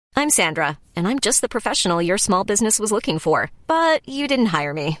I'm Sandra, and I'm just the professional your small business was looking for. But you didn't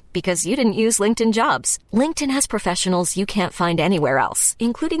hire me because you didn't use LinkedIn Jobs. LinkedIn has professionals you can't find anywhere else,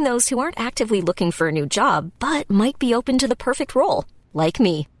 including those who aren't actively looking for a new job, but might be open to the perfect role, like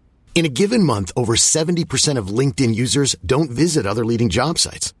me. In a given month, over 70% of LinkedIn users don't visit other leading job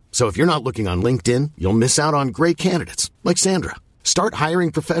sites. So if you're not looking on LinkedIn, you'll miss out on great candidates like Sandra. Start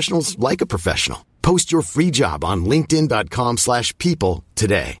hiring professionals like a professional. Post your free job on linkedin.com/people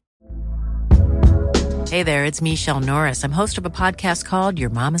today. Hey there, it's Michelle Norris. I'm host of a podcast called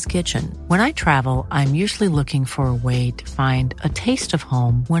Your Mama's Kitchen. When I travel, I'm usually looking for a way to find a taste of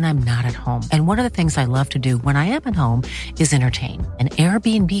home when I'm not at home. And one of the things I love to do when I am at home is entertain. And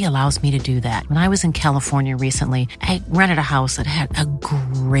Airbnb allows me to do that. When I was in California recently, I rented a house that had a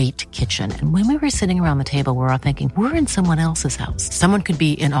great kitchen. And when we were sitting around the table, we're all thinking, we're in someone else's house. Someone could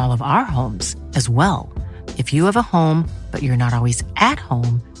be in all of our homes as well. If you have a home, but you're not always at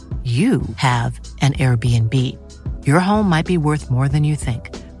home, you have an Airbnb. Your home might be worth more than you think.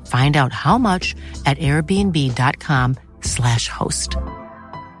 Find out how much at airbnb.com/host.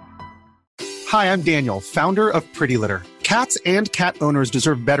 Hi, I'm Daniel, founder of Pretty Litter. Cats and cat owners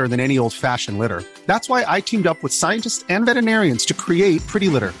deserve better than any old-fashioned litter. That's why I teamed up with scientists and veterinarians to create Pretty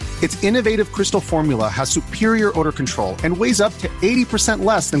Litter. Its innovative crystal formula has superior odor control and weighs up to 80%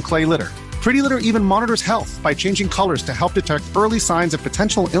 less than clay litter. Pretty Litter even monitors health by changing colors to help detect early signs of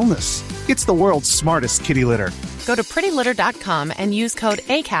potential illness. It's the world's smartest kitty litter. Go to prettylitter.com and use code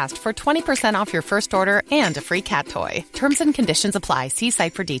ACAST for 20% off your first order and a free cat toy. Terms and conditions apply. See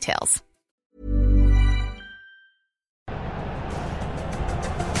site for details.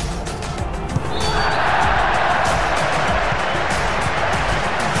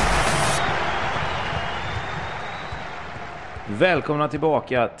 Välkomna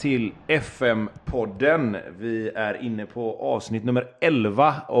tillbaka till FM-podden. Vi är inne på avsnitt nummer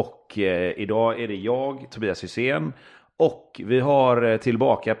 11 och idag är det jag, Tobias Hysén, och vi har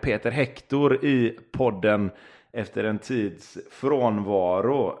tillbaka Peter Hector i podden efter en tids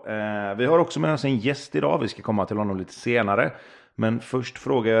frånvaro. Vi har också med oss en gäst idag, vi ska komma till honom lite senare. Men först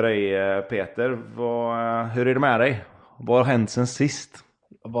frågar jag dig, Peter, hur är det med dig? Vad har hänt sen sist?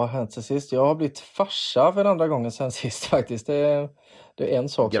 Vad har hänt sen sist? Jag har blivit farsa för andra gången sen sist faktiskt. Det är en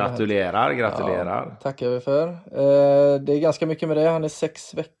sak. Gratulerar. Ja, tackar vi för. Det är ganska mycket med det. Han är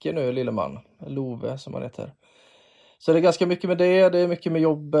 6 veckor nu, lille man. Love som han heter. Så det är ganska mycket med det. Det är mycket med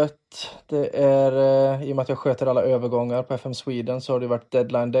jobbet. Det är, i och med att jag sköter alla övergångar på FM Sweden så har det varit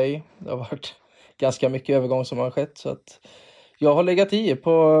deadline day. Det har varit ganska mycket övergång som har skett. Så att jag har legat i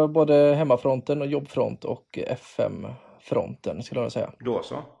på både hemmafronten och jobbfront och FM-fronten skulle jag säga. Då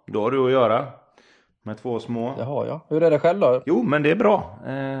så. Då har du att göra med 2 små. Det har jag. Hur är det själv då? Jo, men det är bra.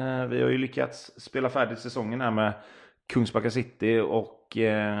 Vi har ju lyckats spela färdigt säsongen här med Kungsbacka City och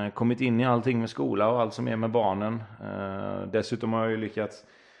kommit in i allting med skola och allt som är med barnen. Dessutom har jag ju lyckats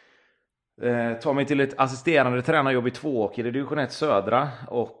ta mig till ett assisterande tränarjobb i Tvååker i division 1 södra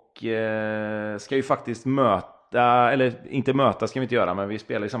och ska ju faktiskt inte möta ska vi inte göra, men vi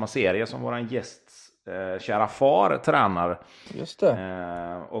spelar i samma serie som våran gästs kära far tränar. Just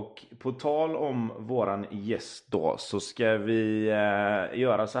det. Och på tal om våran gäst då, så ska vi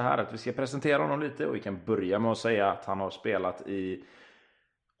göra så här att vi ska presentera honom lite, och vi kan börja med att säga att han har spelat i,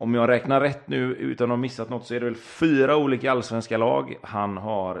 om jag räknar rätt nu utan att ha missat något, så är det väl 4 olika allsvenska lag. Han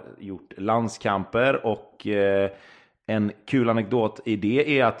har gjort landskamper och en kul anekdot i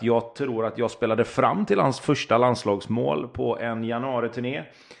det är att jag tror att jag spelade fram till hans första landslagsmål på en januari-turné.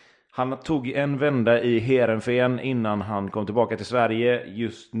 Han tog en vända i Heerenveen innan han kom tillbaka till Sverige.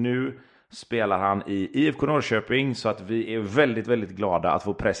 Just nu spelar han i IFK Norrköping, så att vi är väldigt, väldigt glada att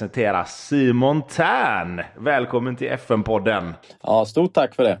få presentera Simon Tern. Välkommen till FM-podden. Ja, stort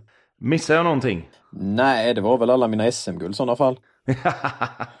tack för det. Missar jag någonting? Nej, det var väl alla mina SM-guld i sådana fall.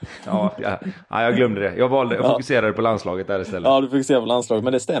 ja, jag glömde det. Jag valde att fokusera på landslaget där istället. Ja, du fokuserade på landslaget,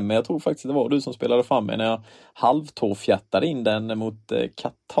 men det stämmer. Jag tror faktiskt det var du som spelade fram mig när jag halvtåfjattade in den mot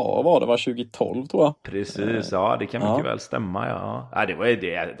Qatar, var 2012 tror jag. Precis, ja, det kan mycket väl stämma. Ja,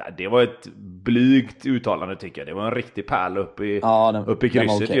 det var ett blygt uttalande tycker jag. Det var en riktig pärl upp i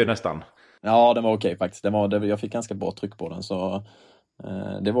krysset ju nästan. Ja, den var okej faktiskt. Jag fick ganska bra tryck på den, så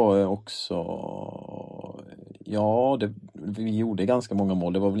det var också, vi gjorde ganska många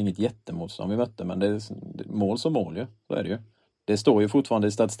mål. Det var väl inget jättemotstånd vi mötte, men det är mål som mål ju, så är det ju. Det står ju fortfarande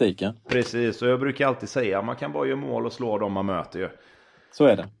i statistiken. Precis, och jag brukar alltid säga man kan bara göra mål och slå dem man möter ju. Så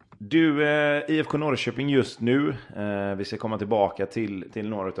är det. Du, IFK Norrköping just nu, vi ska komma tillbaka till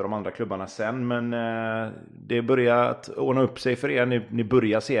några av de andra klubbarna sen, men det börjar att ordna upp sig för er. Ni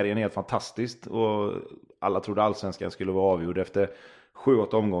börjar serien helt fantastiskt och alla trodde allsvenskan skulle vara avgjord efter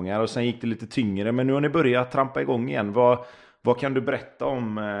 7-8 omgångar och sen gick det lite tyngre, men nu har ni börjat trampa igång igen. Vad kan du berätta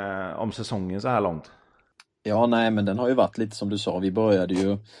om säsongen så här långt? Ja, nej, men den har ju varit lite som du sa. Vi började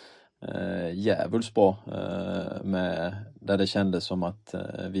ju jävligt bra med där det kändes som att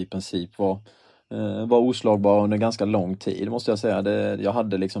vi i princip var oslagbara under ganska lång tid, måste jag säga. Jag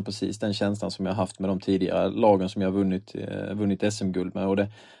hade liksom precis den känslan som jag haft med de tidigare lagen som jag vunnit SM-guld med, och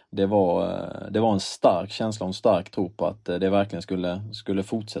det var en stark känsla och en stark tro på att det verkligen skulle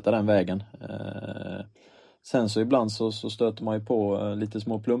fortsätta den vägen. Sen så ibland så stöter man ju på lite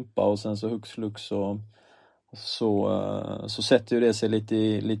små plumpar, och sen så hux flux så sätter ju det sig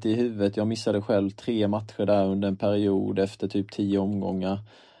lite i huvudet. Jag missade själv 3 matcher där under en period efter typ 10 omgångar.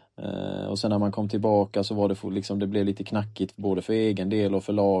 Och sen när man kom tillbaka så var det liksom, det blev lite knackigt både för egen del och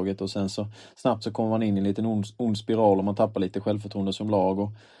för laget, och sen så snabbt så kom man in i en liten ond spiral och man tappar lite självförtroende som lag,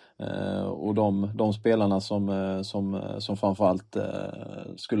 och de spelarna som framförallt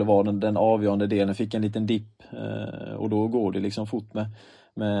skulle vara den avgörande delen fick en liten dipp, och då går det liksom fort med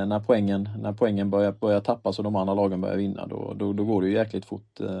när poängen börjar tappas och de andra lagen börjar vinna, då går det ju jäkligt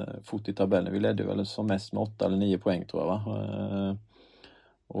fort i tabellen. Vi ledde väl som mest med 8 eller 9 poäng, tror jag, va?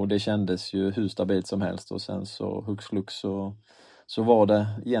 Och det kändes ju hur stabilt som helst, och sen så hux flux så var det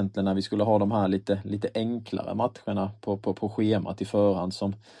egentligen när vi skulle ha de här lite enklare matcherna på schemat i förhand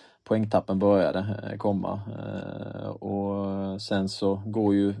som poängtappen började komma. Och sen så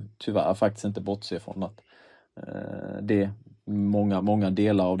går ju tyvärr faktiskt inte bortse från att det många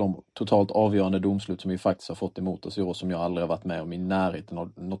delar av de totalt avgörande domslut som vi faktiskt har fått emot oss i år, som jag aldrig har varit med om i närheten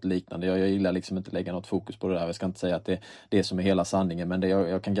av något liknande. Jag gillar liksom inte lägga något fokus på det där. Jag ska inte säga att det är det som är hela sanningen, men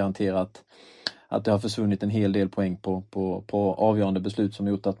jag kan garantera att det har försvunnit en hel del poäng på avgörande beslut som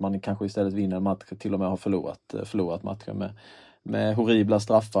gjort att man kanske istället vinner en match, till och med har förlorat matcher med horribla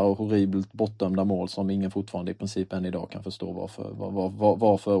straffar och horribelt bortdömda mål som ingen fortfarande i princip än idag kan förstå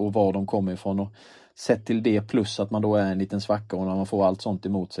varför och var de kommer ifrån. Och sett till det plus att man då är en liten svacka, och när man får allt sånt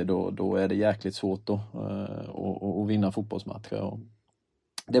emot sig, då är det jäkligt svårt att vinna fotbollsmatcher. Och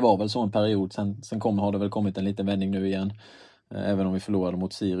det var väl så en period, sen har det väl kommit en liten vändning nu igen. Även om vi förlorade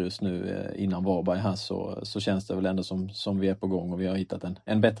mot Sirius nu innan Varberg här, så känns det väl ändå som vi är på gång, och vi har hittat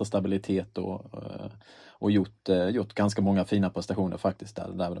en bättre stabilitet och gjort ganska många fina prestationer faktiskt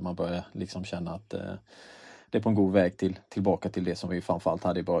där man börjar liksom känna att det är på en god väg tillbaka till det som vi framförallt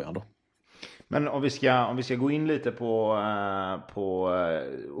hade i början då. Men om vi ska gå in lite på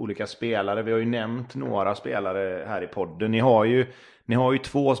olika spelare. Vi har ju nämnt några spelare här i podden. Ni har ju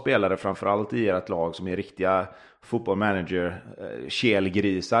 2 spelare framförallt i ert lag som är riktiga fotbollmanager,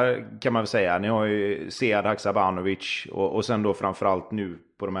 kelgrisar kan man väl säga. Ni har ju Sead Haksabanovic och sen då framförallt nu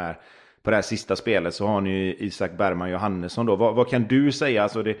på det här sista spelet så har ni Isak Bergman Johannesson då. Vad kan du säga?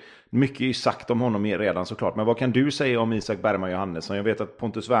 Alltså det mycket är ju sagt om honom redan såklart, men vad kan du säga om Isak Bergman Johannesson? Jag vet att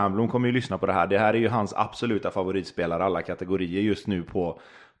Pontus Wernbloom kommer ju lyssna på det här. Det här är ju hans absoluta favoritspelare alla kategorier just nu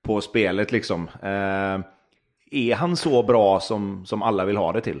på spelet liksom. Är han så bra som alla vill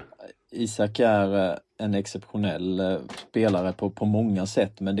ha det till? Isak är en exceptionell spelare på många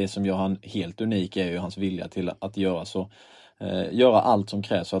sätt, men det som gör han helt unik är ju hans vilja till att göra allt som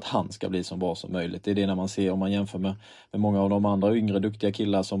krävs för att han ska bli så bra som möjligt. Det är det när man ser, om man jämför med många av de andra yngre duktiga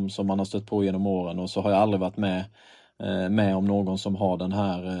killar som man har stött på genom åren, och så har jag aldrig varit med om någon som har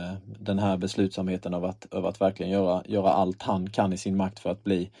den här beslutsamheten av att verkligen göra allt han kan i sin makt för att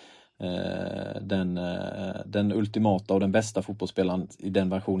bli den ultimata och den bästa fotbollsspelaren i den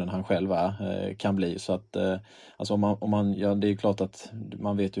versionen han själv kan bli. Så att alltså det är klart att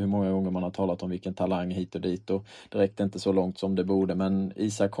man vet ju hur många gånger man har talat om vilken talang hit och dit, och det räckte inte så långt som det borde, men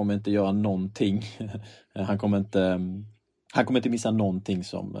Isak kommer inte göra någonting. Han kommer inte missa någonting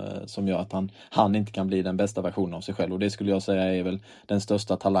som gör att han inte kan bli den bästa versionen av sig själv, och det skulle jag säga är väl den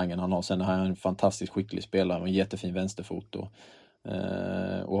största talangen han har. Sen är han en fantastiskt skicklig spelare och en jättefin vänsterfot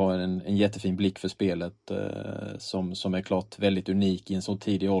och har en jättefin blick för spelet som är klart väldigt unik i en så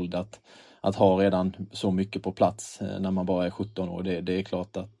tidig ålder, att ha redan så mycket på plats när man bara är 17 år. Det är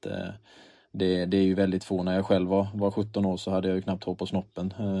klart att det är ju väldigt få. När jag själv var 17 år så hade jag ju knappt hår på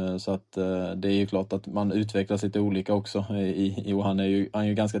snoppen, så att det är ju klart att man utvecklas lite olika också, och han är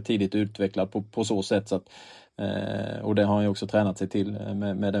ju ganska tidigt utvecklad på så sätt, så att och det har han ju också tränat sig till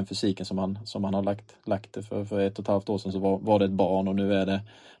med den fysiken som han har lagt för 1,5 år sedan, så var det ett barn, och nu är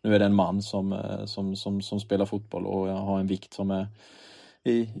det en man som spelar fotboll och har en vikt som är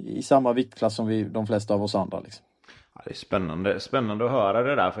i samma viktklass som de flesta av oss andra liksom. Ja, det är spännande att höra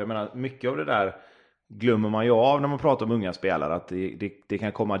det där, för jag menar mycket av det där glömmer man ju av när man pratar om unga spelare, att det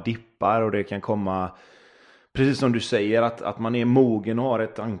kan komma dippar, och det kan komma, precis som du säger, att man är mogen och har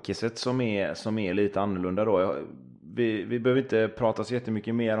ett tankesätt som är lite annorlunda då. vi behöver inte prata så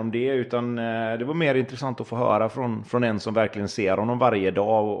jättemycket mer om det, utan det var mer intressant att få höra från en som verkligen ser honom varje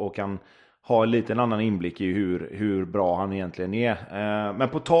dag och kan ha en liten annan inblick i hur bra han egentligen är. Men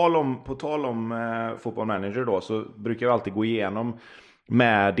på tal om Football Manager då, så brukar vi alltid gå igenom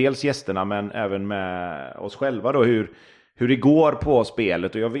med dels gästerna men även med oss själva då hur det går på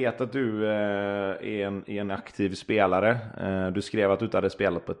spelet. Och jag vet att du är en aktiv spelare. Du skrev att du inte hade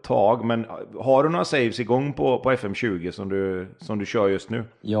spelat på ett tag. Men har du några saves igång på FM20 som du kör just nu?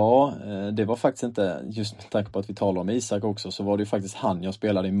 Ja, det var faktiskt inte, just med tanke på att vi talar om Isak också, så var det ju faktiskt han jag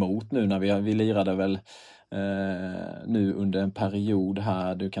spelade emot nu när vi lirade väl nu under en period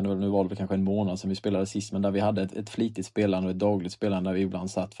här. Nu var det kanske en månad sedan vi spelade sist, men där vi hade ett flitigt spelande och ett dagligt spelande där vi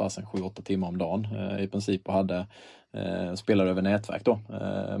ibland satt fast 7-8 timmar om dagen i princip och hade spelade över nätverk då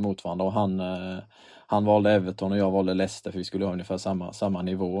mot varandra, och han valde Everton och jag valde Leicester för vi skulle ha ungefär samma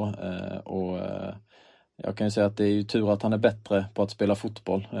nivå, och jag kan ju säga att det är ju tur att han är bättre på att spela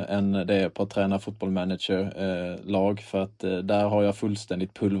fotboll än det är på att träna fotbollmanager-lag, för att där har jag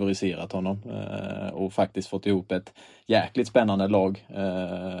fullständigt pulveriserat honom och faktiskt fått ihop ett jäkligt spännande lag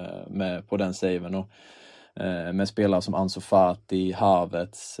på den saven, och med spelare som Ansu Fati,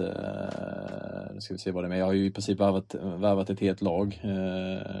 Havertz, nu ska vi se vad det är med. Jag har ju i princip värvat ett helt lag.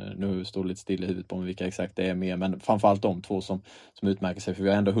 Nu står det lite still i huvudet på mig vilka exakt det är med, men framförallt de två som utmärker sig, för vi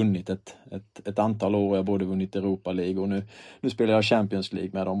har ändå hunnit ett antal år. Jag har både vunnit Europa League och nu spelar jag Champions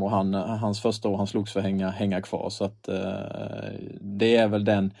League med dem, och hans första år han slogs för hänga kvar, så att det är väl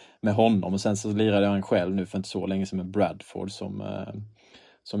den med honom. Och sen så lirade jag en själv nu för inte så länge sedan med Bradford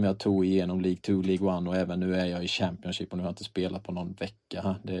som jag tog igenom League 2, League 1, och även nu är jag i Championship och nu har jag inte spelat på någon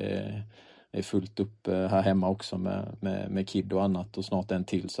vecka. Det är fullt upp här hemma också med kid och annat, och snart en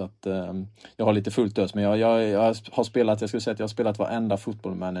till, så att jag har lite fullt ös. Men jag har spelat, jag skulle säga att jag har spelat varenda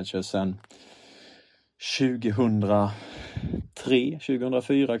fotbollmanager sedan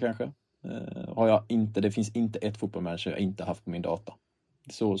 2004 kanske. Det finns inte ett fotbollmanager jag inte haft på min data.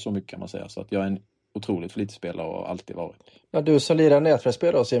 Så mycket kan man säga, så att jag är en otroligt flitig spelare och alltid varit. Ja, du som lirar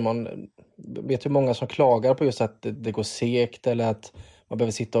nätverksspel då, Simon, vet hur många som klagar på just att det går segt eller att man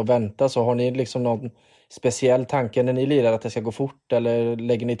behöver sitta och vänta? Så har ni liksom någon speciell tanke när ni lirar att det ska gå fort, eller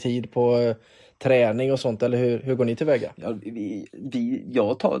lägger ni tid på träning och sånt, eller hur går ni tillväga? Ja,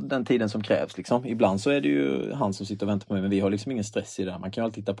 jag tar den tiden som krävs liksom. Ibland så är det ju han som sitter och väntar på mig, men vi har liksom ingen stress i det här. Man kan ju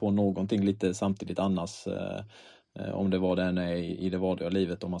alltid titta på någonting lite samtidigt annars, om det var den i det vardagliga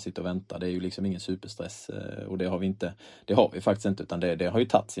livet, om man sitter och väntar. Det är ju liksom ingen superstress, och det har vi faktiskt inte, utan det har ju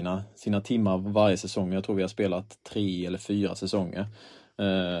tagit sina timmar varje säsong. Jag tror vi har spelat 3 eller 4 säsonger,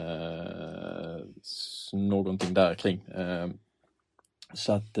 någonting där kring.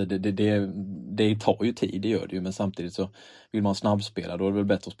 Så att det tar ju tid, det gör det ju, men samtidigt så vill man snabbspela, då är det väl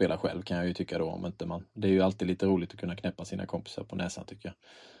bättre att spela själv, kan jag ju tycka då, om inte det är ju alltid lite roligt att kunna knäppa sina kompisar på näsan, tycker jag.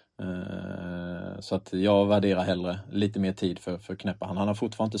 Så att jag värderar hellre lite mer tid för att knäppa han. Han har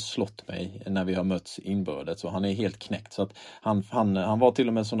fortfarande inte slått mig när vi har mötts inbördet, så han är helt knäckt. Så att han var till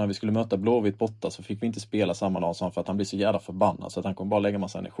och med så när vi skulle möta Blåvitt borta, så fick vi inte spela samma dag som han, för att han blir så jävla förbannad, så att han kommer bara lägga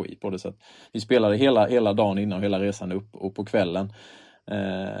massa energi på det. Så att vi spelade hela dagen innan och hela resan upp, och på kvällen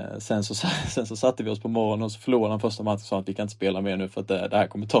sen så satte vi oss på morgonen och så förlorade han första matchen och sa att vi kan inte spela mer nu för att det här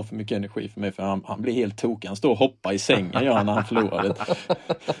kommer ta för mycket energi för mig, för han blir helt tokig. Han står och hoppar i sängen när han förlorade.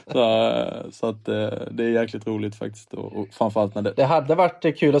 Så att det är jäkligt roligt faktiskt, och framförallt när det hade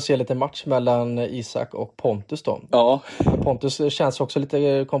varit kul att se lite match mellan Isak och Pontus då. Ja. Pontus känns också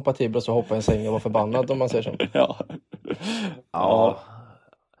lite kompatibel att hoppa i en säng och vara förbannad, om man säger så. Ja.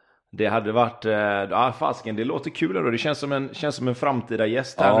 Det hade varit, fasken, det låter kul då. Det känns som en framtida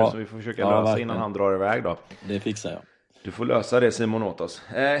gäst här nu som vi får försöka lösa verkligen innan han drar iväg då. Det fixar jag. Du får lösa det, Simon, åt oss.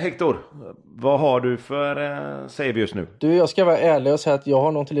 Hector, vad har du för save just nu? Du, jag ska vara ärlig och säga att jag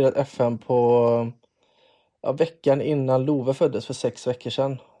har nog inte lirat FM på veckan innan Love föddes för 6 veckor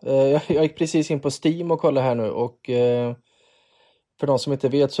sedan. Jag gick precis in på Steam och kollade här nu, och för de som inte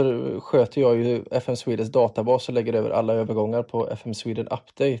vet så sköter jag ju FM Swedens databas och lägger över alla övergångar på FM Sweden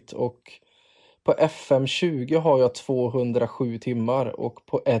Update. Och på FM20 har jag 207 timmar och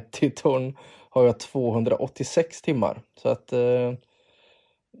på Editorn har jag 286 timmar. Så att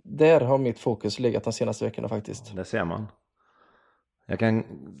där har mitt fokus legat de senaste veckorna faktiskt. Det ser man. Jag kan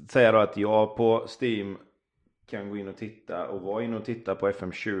säga då att jag på Steam kan gå in och titta och vara in och titta på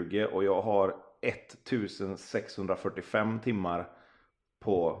FM20, och jag har 1645 timmar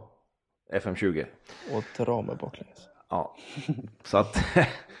på FM20. Och dra mig baklänges. Ja, så att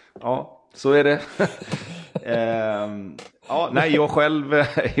ja, så är det.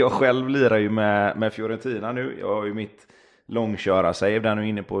 Jag själv lirar ju med Fiorentina nu. Jag har ju mitt långköra save där nu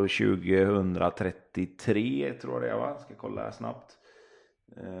inne på 2033 tror jag det va? Ska kolla här snabbt.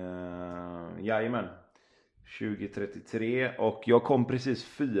 Jajamän. 2033 och jag kom precis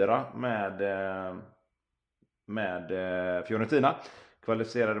 4 med Fiorentina.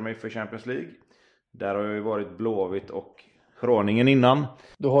 Kvalificerade mig för Champions League. Där har jag ju varit Blåvitt och Groningen innan.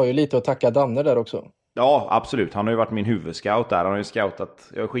 Du har ju lite att tacka Danne där också. Ja, absolut. Han har ju varit min huvudscout där. Han har ju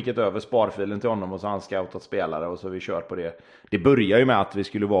scoutat. Jag har skickat över sparfilen till honom och så har han scoutat spelare och så har vi kört på det. Det börjar ju med att vi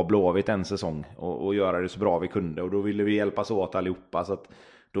skulle vara Blåvitt en säsong och göra det så bra vi kunde. Och då ville vi hjälpas åt allihopa. Så att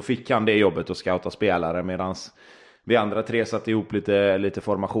då fick han det jobbet att scouta spelare medan vi andra 3 satte ihop lite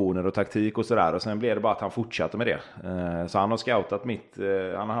formationer och taktik och sådär. Och sen blev det bara att han fortsatte med det. Så han har scoutat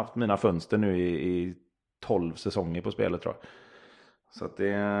han har haft mina fönster nu i 12 säsonger på spelet tror jag. Så att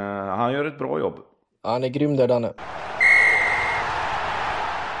han gör ett bra jobb. Han är grym där, Danne.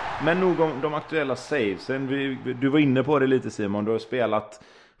 Men nog om de aktuella savesen. Du var inne på det lite Simon. Du har spelat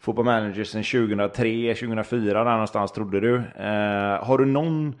Football Manager sedan 2003, 2004 där någonstans trodde du. Har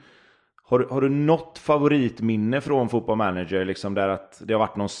du något favoritminne från Football Manager? Liksom där att det har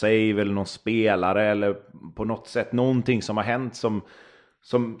varit någon save eller någon spelare eller på något sätt någonting som har hänt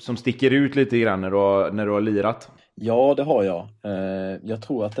som sticker ut lite grann när du har lirat? Ja, det har jag. Jag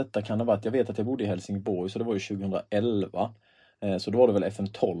tror att detta kan ha varit, jag vet att jag bodde i Helsingborg så det var ju 2011. Så då var det väl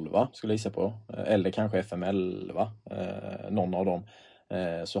FM12 skulle jag gissa på. Eller kanske FM11. Någon av dem.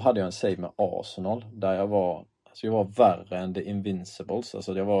 Så hade jag en save med Arsenal där jag var värre än The Invincibles.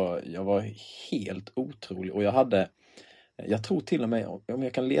 Alltså jag var helt otrolig. Och jag tror till och med, om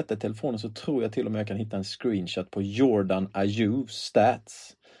jag kan leta i telefonen så tror jag till och med jag kan hitta en screenshot på Jordan Ayew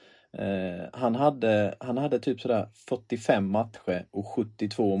stats. Han hade typ sådär 45 matcher och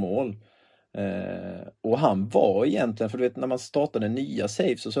 72 mål. Och han var egentligen, för du vet när man startade nya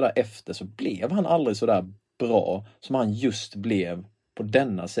saves och sådär efter så blev han aldrig sådär bra som han just blev på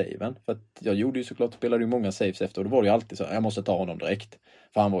denna saven. För att jag gjorde ju såklart, spelade ju många saves efter och då var det ju alltid så jag måste ta honom direkt.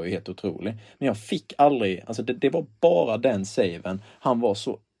 För han var ju helt otrolig. Men jag fick aldrig, alltså det var bara den saven. Han var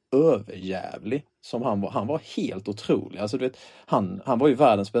så överjävlig som han var helt otrolig. Alltså du vet, han var ju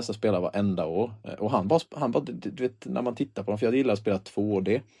världens bästa spelare varenda år. Och han var du vet, när man tittar på honom, för jag gillar att spela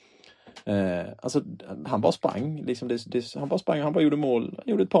 2D. Alltså han bara sprang liksom han bara gjorde mål, han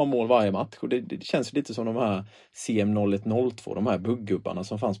gjorde ett par mål varje match och det känns lite som de här CM0102, de här buggubbarna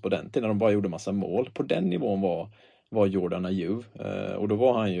som fanns på den tiden, de bara gjorde massa mål. På den nivån var Jordan Ayew och då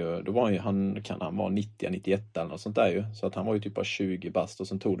var han var 90-91 eller något sånt där ju, så att han var ju typ bara 20 bast och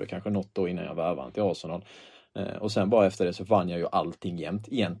sen tog det kanske något år innan jag värvade han till Arsenal. Och sen bara efter det så vann jag ju allting jämt,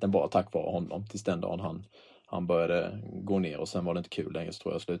 egentligen bara tack vare honom tills den dagen han började gå ner och sen var det inte kul längre så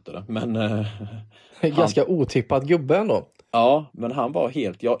tror jag slutade. Men ganska otippad gubbe ändå. Ja, men han var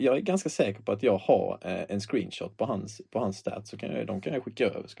helt, jag är ganska säker på att jag har en screenshot på hans stats så de kan jag skicka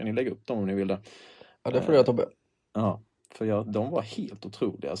över, så kan ni lägga upp dem om ni vill det. Ja, det får jag Tobbe. Ja, för de var helt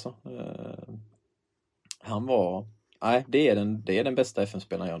otroliga alltså. Han var, det är den bästa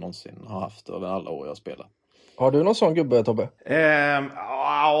FN-spelaren jag någonsin har haft över alla år jag har spelat. Har du någon sån gubbe Tobbe?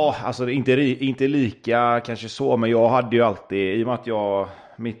 Alltså inte lika kanske så, men jag hade ju alltid, i och med att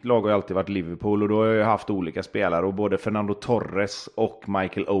mitt lag har ju alltid varit Liverpool och då har jag haft olika spelare och både Fernando Torres och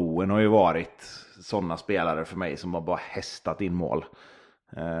Michael Owen har ju varit sådana spelare för mig som har bara hästat in mål.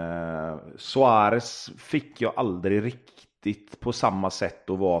 Suarez fick jag aldrig riktigt på samma sätt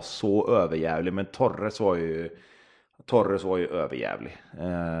och var så överjävlig, men Torres var ju överjävlig.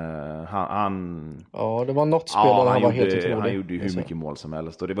 Ja, det var något spel där han var helt otrolig. Han gjorde ju hur mycket mål som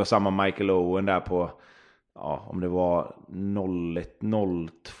helst. Och det var samma Michael Owen där på, om det var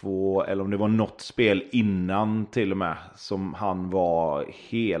 01-02 eller om det var något spel innan till och med, som han var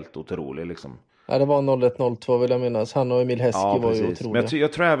helt otrolig liksom. Ja, det var 01-02 vill jag minnas. Han och Emil Heskey var ju otroliga.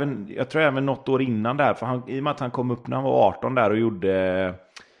 Men jag tror även något år innan där, för i och med att han kom upp när han var 18 där och gjorde,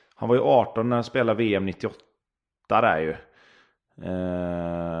 han var ju 18 när han spelade VM 98 där ju.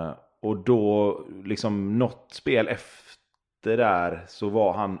 Och då liksom något spel efter där så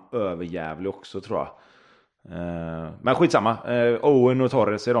var han överjävlig också tror jag. Men skitsamma. Owen och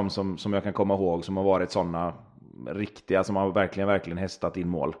Torres är de som jag kan komma ihåg som har varit sådana riktiga, som har verkligen hästat in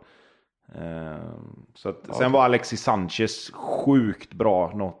mål. Så att, sen var Alexis Sanchez sjukt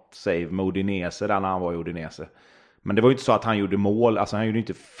bra något save med Udinese där när han var i Udinese. Men det var ju inte så att han gjorde mål, alltså han gjorde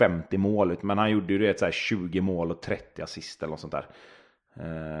inte 50 mål, men han gjorde ju så här 20 mål och 30 assist eller något sånt där.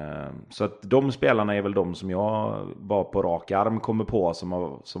 Så att de spelarna är väl de som jag bara på rak arm kommer på som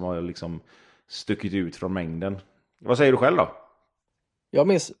har liksom stuckit ut från mängden. Vad säger du själv då? Jag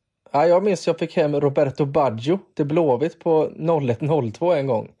minns jag fick hem Roberto Baggio till Blåvitt på 01-02 en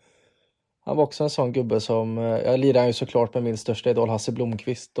gång. Han var också en sån gubbe som, jag lirar ju såklart med min största idol Hasse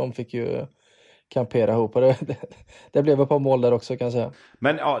Blomqvist. De fick ju kampera ihop och det blev ett par mål där också kan jag säga.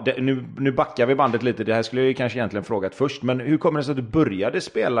 Men ja, nu backar vi bandet lite. Det här skulle jag ju kanske egentligen frågat först. Men hur kommer det sig att du började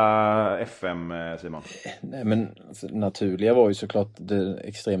spela FM, Simon? Nej, men alltså, naturliga var ju såklart det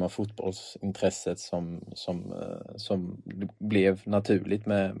extrema fotbollsintresset som blev naturligt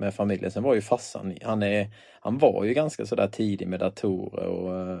med familjen. Sen var ju farsan, han var ju ganska sådär tidig med datorer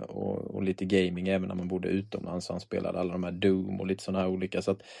och lite gaming även när man bodde utomlands. Han spelade alla de här Doom och lite sådana här olika.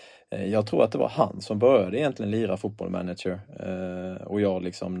 Så att jag tror att det var han som började egentligen lira Football Manager. Och jag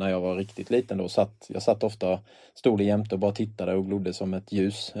liksom, när jag var riktigt liten då, jag satt ofta, stod jämte och bara tittade och glodde som ett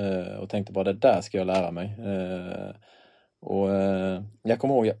ljus. Och tänkte bara, det där ska jag lära mig. Jag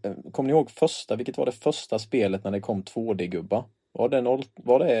kommer ni ihåg vilket var det första spelet när det kom 2D-gubbar? Var det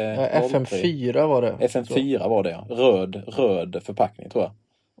FM4 var det. FM4 var det, ja. Röd förpackning tror jag.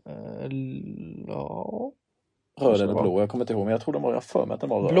 Ja. Röd eller blå, jag kommer inte ihåg, men jag tror jag för mig att den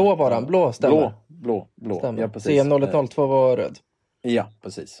var röd. Blå var den, blå stämmer. Blå. Stämmer. Ja, precis. CM0102 var röd. Ja,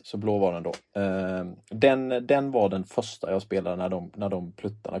 precis. Så blå var den då. Den var den första jag spelade när de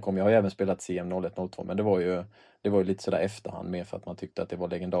pluttarna kom. Jag har även spelat CM0102, men det var ju lite sådär efterhand mer för att man tyckte att det var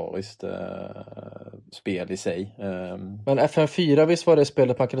legendariskt spel i sig. Men FM4, visst var det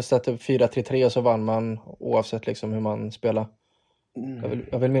spelet man kunde sätta upp 4-3-3 och så vann man oavsett liksom hur man spelade?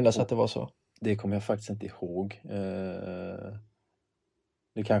 Jag vill minnas att det var så. Det kommer jag faktiskt inte ihåg.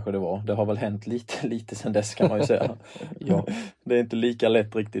 Det kanske det var. Det har väl hänt lite sedan dess kan man ju säga. Ja. Det är inte lika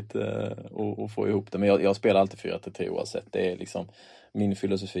lätt riktigt att få ihop det. Men jag spelar alltid 4-3 oavsett. Det är liksom, min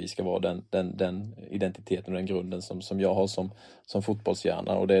filosofi ska vara den identiteten och den grunden som jag har som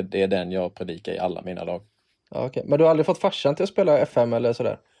fotbollshjärna. Och det är den jag predikar i alla mina lag. Ja, okay. Men du har aldrig fått farsan till att spela FM eller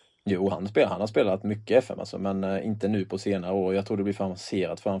sådär? Jo, han har spelat mycket FM alltså, men inte nu på senare år. Jag tror det blir för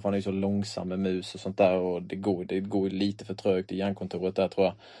avancerat för han är ju så långsam med mus och sånt där och det går lite för trögt i hjärnkontoret där tror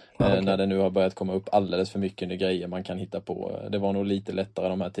jag. Okay. När det nu har börjat komma upp alldeles för mycket nya grejer man kan hitta på. Det var nog lite lättare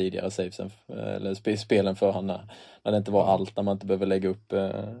de här tidigare savesen, eller spelen för han när det inte var allt, när man inte behöver lägga upp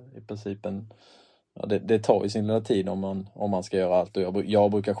i princip ja, det tar ju sin lilla tid om man ska göra allt och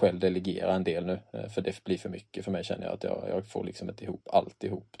jag brukar själv delegera en del nu för det blir för mycket för mig, känner jag att jag får liksom inte ihop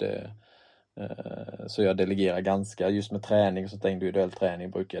alltihop det, så jag delegerar ganska, just med träning och sånt där, individuell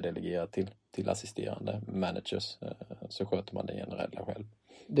träning brukar jag delegera till assisterande managers, så sköter man det generella själv.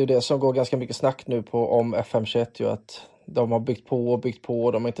 Det är det som går ganska mycket snack nu om FM21 ju, att de har byggt på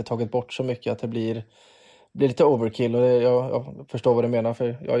och de har inte tagit bort så mycket att det blir lite overkill och jag förstår vad du menar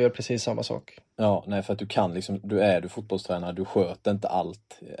för jag gör precis samma sak. Ja, nej, för att du kan liksom, du fotbollstränare, du sköter inte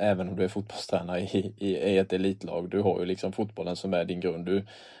allt även om du är fotbollstränare i ett elitlag. Du har ju liksom fotbollen som är din grund. Du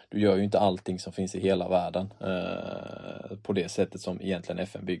gör ju inte allting som finns i hela världen på det sättet som egentligen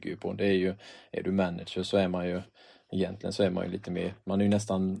FN bygger ju på. Det är ju, är du manager så är man ju egentligen så är man ju lite mer, man är ju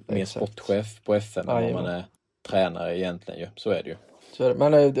nästan mer sportchef på FN än vad man är tränare egentligen ju. Så är det ju.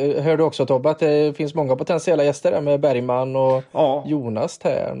 Men hör du också, Tobbe, att det finns många potentiella gäster där med Bergman och Jonas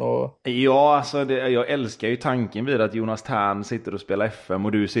Tern och... Ja, alltså jag älskar ju tanken vid att Jonas Tern sitter och spelar FM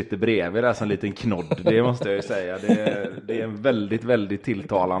och du sitter bredvid där som en liten knodd. Det måste jag ju säga. Det är en väldigt, väldigt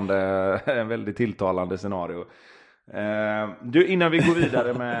tilltalande scenario. Du, innan vi går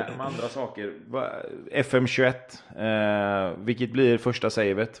vidare med andra saker, FM21, vilket blir första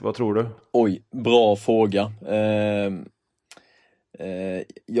savet? Vad tror du? Oj, bra fråga.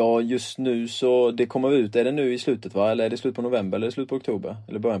 Ja, just nu så det kommer ut, är det nu i slutet va? Eller är det slut på november eller är det slut på oktober?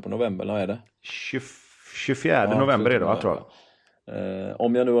 Eller början på november, när är det? 24 november är det, tror jag.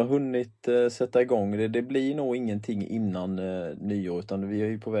 Om jag nu har hunnit sätta igång det blir nog ingenting innan nyår, utan vi är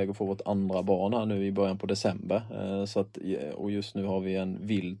ju på väg att få vårt andra barn här nu i början på december, så att, och just nu har vi en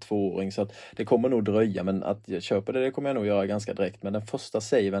vild 2-åring, så att det kommer nog dröja, men att jag köper det kommer jag nog göra ganska direkt. Men den första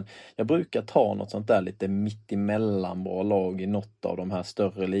saven, jag brukar ta något sånt där lite mitt emellan bra lag i något av de här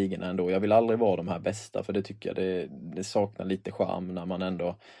större ligorna ändå. Jag vill aldrig vara de här bästa, för det tycker jag det saknar lite charm när man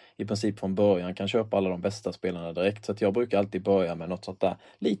ändå i princip från början kan köpa alla de bästa spelarna direkt. Så att jag brukar alltid börja med något sånt där,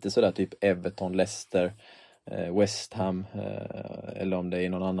 lite sådär typ Everton, Leicester, West Ham, eller om det är i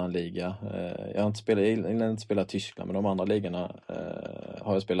någon annan liga. Jag har inte spelat Tyskland, men de andra ligorna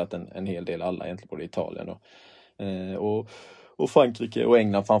har jag spelat en hel del, alla egentligen, både Italien och Frankrike och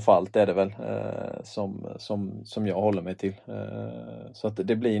England framförallt är det väl som jag håller mig till. Så att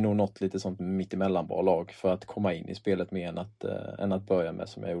det blir nog något lite sånt mittemellan bra lag för att komma in i spelet mer än att börja med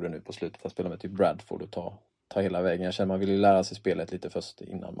som jag gjorde nu på slutet, att spela med typ Bradford och ta hela vägen. Jag känner man vill ju lära sig spelet lite först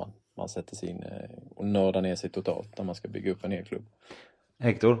innan man sätter sig in och nördar ner sig totalt när man ska bygga upp en hel klubb.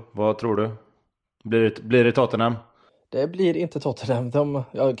 Hector, vad tror du? Blir det Tottenham? Det blir inte Tottenham.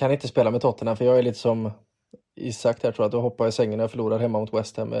 Jag kan inte spela med Tottenham för jag är lite som Isak där, tror att då hoppar jag i sängen när jag förlorar hemma mot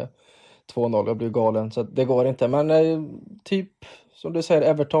West Ham med 2-0 och blir galen. Så det går inte. Men typ som du säger,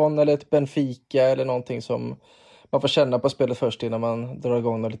 Everton eller ett Benfica eller någonting som man får känna på spelet först innan man drar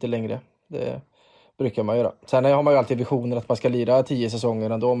igång lite längre. Det brukar man göra. Sen har man ju alltid visionen att man ska lira 10 säsonger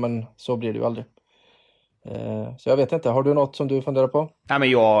ändå, men så blir det ju aldrig. Så jag vet inte, har du något som du funderar på? Nej, men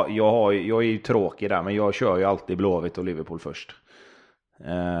jag är ju tråkig där, men jag kör ju alltid Blåvitt och Liverpool först.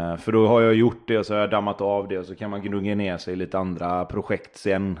 För då har jag gjort det och så har jag dammat av det och så kan man gnugga ner sig i lite andra projekt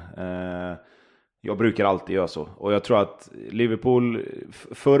sen. Jag brukar alltid göra så. Och jag tror att Liverpool,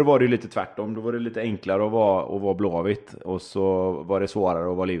 förr var det lite tvärtom. Då var det lite enklare att vara Blåvitt och så var det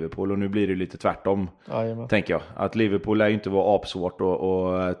svårare att vara Liverpool. Och nu blir det lite tvärtom, tänker jag. Att Liverpool lär ju inte vara apsvårt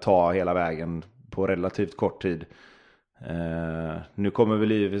att ta hela vägen på relativt kort tid. Nu kommer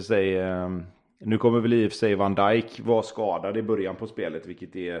väl i och för sig Van Dijk vara skadad i början på spelet,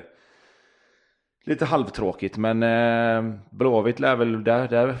 vilket är lite halvtråkigt, men Blåvitt lär väl,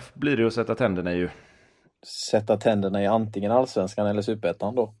 där blir det att sätta tänderna ju. Sätta tänderna i antingen Allsvenskan eller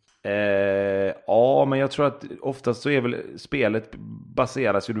Superettan då? Ja, men jag tror att oftast så är väl spelet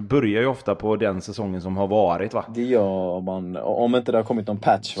baseras ju, du börjar ju ofta på den säsongen som har varit, va? Det gör man, om inte det har kommit någon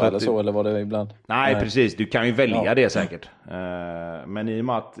patch så eller så, eller var det ibland? Nej, precis, du kan ju välja det säkert. Men i och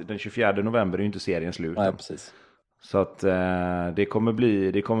med att den 24 november är ju inte serien slut. Nej, precis. Så att det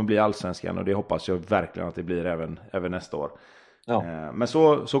kommer bli Allsvenskan och det hoppas jag verkligen att det blir även nästa år. Ja. Men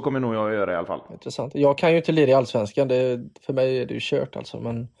så kommer nog jag att göra i alla fall. Intressant. Jag kan ju inte lira i Allsvenskan, för mig är det ju kört alltså,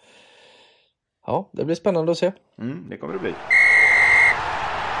 men ja, det blir spännande att se. Det kommer det bli.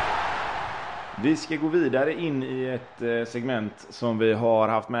 Vi ska gå vidare in i ett segment som vi har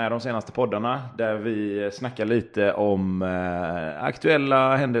haft med de senaste poddarna, där vi snackar lite om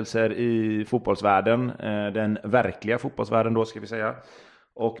aktuella händelser i fotbollsvärlden, den verkliga fotbollsvärlden då, ska vi säga.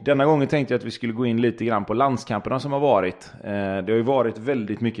 Och denna gången tänkte jag att vi skulle gå in lite grann på landskamperna som har varit. Det har ju varit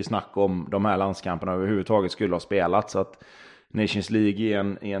väldigt mycket snack om de här landskamperna överhuvudtaget skulle ha spelats, så att Nations League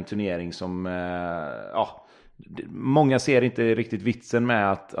är en turnering som många ser inte riktigt vitsen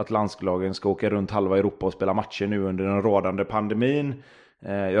med att landslagen ska åka runt halva Europa och spela matcher nu under den rådande pandemin.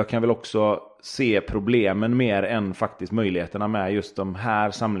 Jag kan väl också se problemen mer än faktiskt möjligheterna med just de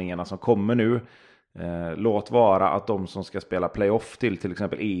här samlingarna som kommer nu. Låt vara att de som ska spela playoff till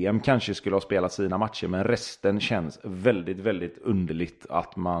exempel EM kanske skulle ha spelat sina matcher, men resten känns väldigt, väldigt underligt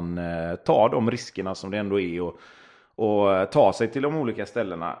att man tar de riskerna som det ändå är och ta sig till de olika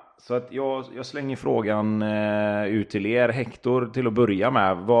ställena. Så att jag slänger frågan ut till er. Hector, till att börja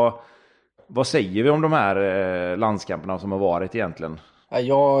med, vad säger vi om de här landskamperna som har varit egentligen?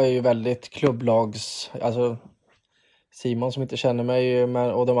 Jag är ju väldigt klubblags, alltså Simon som inte känner mig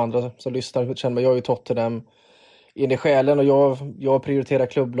och de andra som lyssnar känner mig, jag är ju Tottenham in i själen och jag prioriterar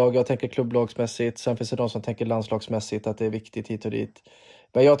klubblag, jag tänker klubblagsmässigt, sen finns det de som tänker landslagsmässigt att det är viktigt hit och dit.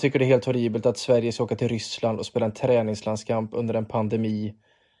 Men jag tycker det är helt horribelt att Sverige ska åka till Ryssland och spela en träningslandskamp under en pandemi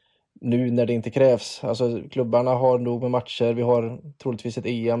nu när det inte krävs. Alltså klubbarna har nog med matcher, vi har troligtvis ett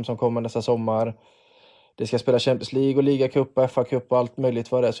EM som kommer nästa sommar. Det ska spela Champions League och Liga-cup och FA-cup och allt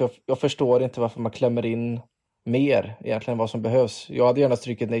möjligt vad det är. Så jag förstår inte varför man klämmer in mer egentligen vad som behövs. Jag hade gärna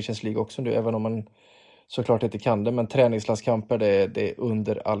strykit Nations League också nu, även om man såklart inte kan det. Men träningslandskamper, det är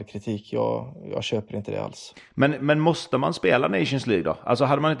under all kritik. Jag köper inte det alls. Men måste man spela Nations League då? Alltså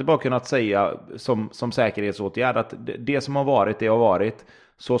hade man inte bara kunnat säga som säkerhetsåtgärd att det som har varit, det har varit.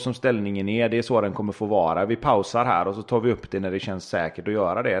 Så som ställningen är, det är så den kommer få vara. Vi pausar här och så tar vi upp det när det känns säkert att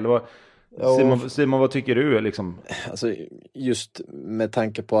göra det. Eller vad? Simon, vad tycker du? Liksom? Alltså, just med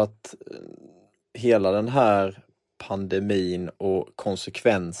tanke på att hela den här pandemin och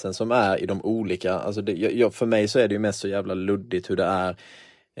konsekvensen som är i de olika, alltså för mig så är det ju mest så jävla luddigt hur det är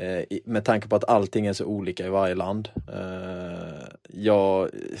med tanke på att allting är så olika i varje land.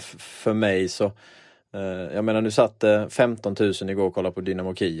 För mig så jag menar, nu satt 15 000 igår och kollade på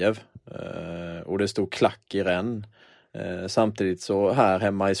Dynamo Kiev och det stod klack i Rennes. Samtidigt så här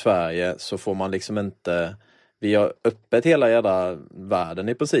hemma i Sverige så får man liksom inte, vi har öppet hela jävla världen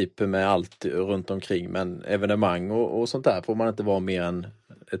i princip med allt runt omkring, men evenemang och sånt där får man inte vara mer än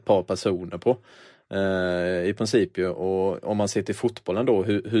ett par personer på i princip ju. Och om man ser till fotbollen då,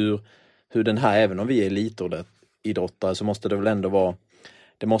 hur den här, även om vi är elitidrottare så måste det väl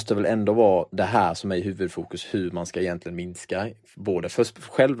ändå vara det här som är i huvudfokus, hur man ska egentligen minska både för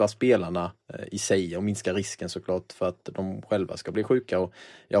själva spelarna i sig och minska risken såklart för att de själva ska bli sjuka. Och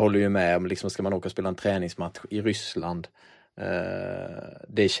jag håller ju med om, liksom, ska man åka och spela en träningsmatch i Ryssland,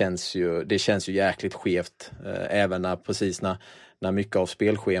 det känns ju jäkligt skevt, även när när mycket av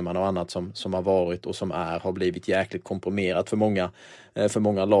spelscheman och annat som har varit och som har blivit jäkligt komprimerat för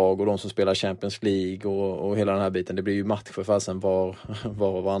många lag och de som spelar Champions League och hela den här biten. Det blir ju matcher fasen var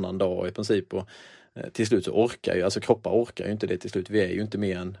och varannan dag i princip, och till slut så kroppar orkar ju inte det till slut. Vi är ju inte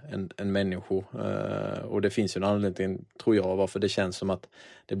mer än människor, och det finns ju en anledning, tror jag, varför det känns som att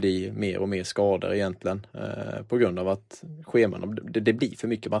det blir mer och mer skador egentligen, på grund av att scheman, det blir för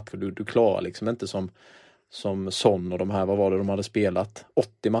mycket matcher. Du klarar liksom inte som Son och de här, vad var det de hade spelat?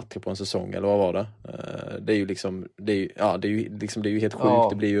 80 matcher på en säsong, eller vad var det? Det är ju liksom, det är ju helt sjukt. Ja.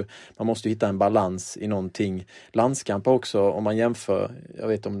 Det blir ju, man måste ju hitta en balans i någonting. Landskamper också, om man jämför, jag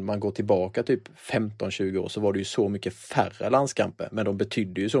vet om man går tillbaka typ 15-20 år, så var det ju så mycket färre landskamper, men de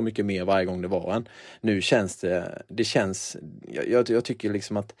betydde ju så mycket mer varje gång det var en. Nu känns det känns, jag tycker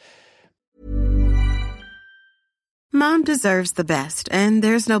liksom att Mom deserves the best, and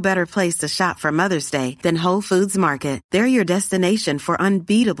there's no better place to shop for Mother's Day than Whole Foods Market. They're your destination for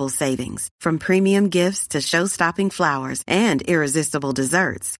unbeatable savings, from premium gifts to show-stopping flowers and irresistible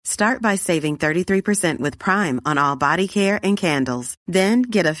desserts. Start by saving 33% with Prime on all body care and candles. Then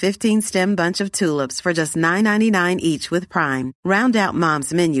get a 15-stem bunch of tulips for just $9.99 each with Prime. Round out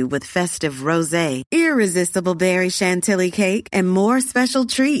Mom's menu with festive rosé, irresistible berry chantilly cake, and more special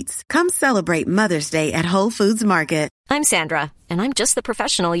treats. Come celebrate Mother's Day at Whole Foods Market. I'm Sandra, and I'm just the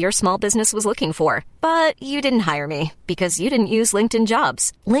professional your small business was looking for. But you didn't hire me because you didn't use LinkedIn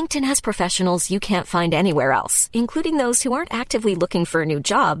Jobs. LinkedIn has professionals you can't find anywhere else, including those who aren't actively looking for a new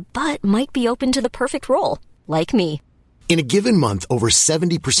job, but might be open to the perfect role, like me. In a given month, over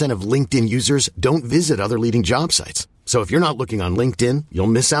 70% of LinkedIn users don't visit other leading job sites. So if you're not looking on LinkedIn, you'll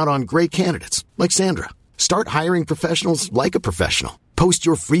miss out on great candidates like Sandra. Start hiring professionals like a professional. Post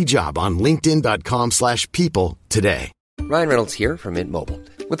your free job on linkedin.com/people today. Ryan Reynolds here from Mint Mobile.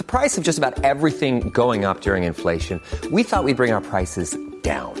 With the price of just about everything going up during inflation, we thought we'd bring our prices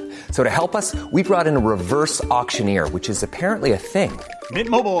down. So to help us, we brought in a reverse auctioneer, which is apparently a thing. Mint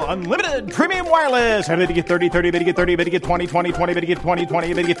Mobile Unlimited Premium Wireless. How to get 30, 30, bit to get 30, bit to get 20, 20, 20, bit to get 20,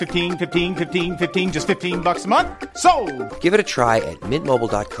 20, bit to get 15, 15, 15, 15, just $15 a month? Sold! Give it a try at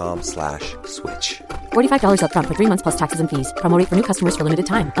mintmobile.com/switch. $45 up front for 3 months plus taxes and fees. Promo rate for new customers for limited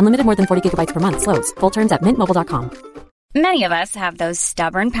time. Unlimited more than 40 gigabytes per month. Slows full terms at mintmobile.com. Many of us have those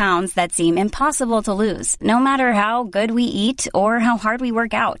stubborn pounds that seem impossible to lose, no matter how good we eat or how hard we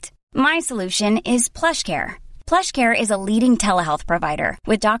work out. My solution is PlushCare. PlushCare is a leading telehealth provider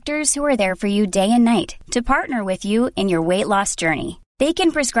with doctors who are there for you day and night to partner with you in your weight loss journey. They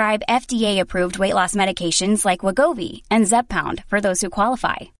can prescribe FDA-approved weight loss medications like Wegovy and Zepbound for those who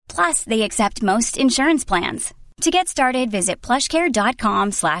qualify. Plus, they accept most insurance plans. To get started, visit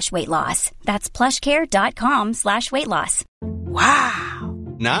plushcare.com/weightloss. That's plushcare.com/weightloss. Wow.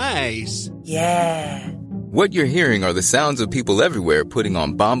 Nice. Yeah. What you're hearing are the sounds of people everywhere putting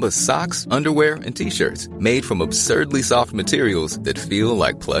on Bombas socks, underwear, and T-shirts made from absurdly soft materials that feel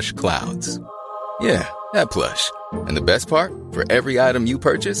like plush clouds. Yeah, that plush. And the best part? For every item you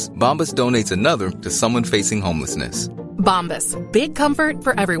purchase, Bombas donates another to someone facing homelessness. Bombas. Big comfort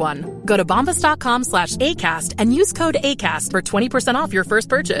for everyone. Go to bombas.com/ACAST and use code ACAST for 20% off your first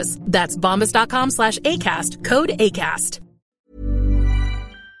purchase. That's bombas.com/ACAST. Code ACAST.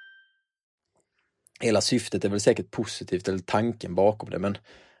 Hela syftet är väl säkert positivt, eller tanken bakom det, men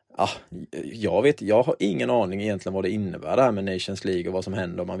jag har ingen aning egentligen vad det innebär det här med Nations League och vad som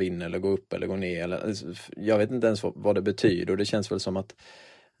händer om man vinner eller går upp eller går ner. Jag vet inte ens vad det betyder, och det känns väl som att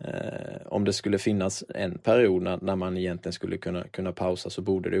om det skulle finnas en period när man egentligen skulle kunna pausa, så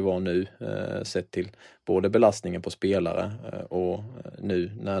borde det ju vara nu, sett till både belastningen på spelare och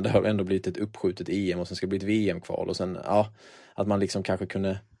nu när det har ändå blivit ett uppskjutet EM och sen ska bli ett VM-kval, och sen att man liksom kanske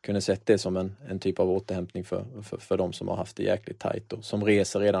kunde sett det som en typ av återhämtning för de som har haft det jäkligt tajt och som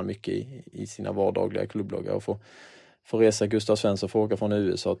reser redan mycket i sina vardagliga klubblagar, och få resa Gustav Svensson får åka från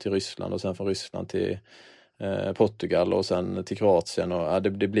USA till Ryssland och sen från Ryssland till Portugal och sen till Kroatien, och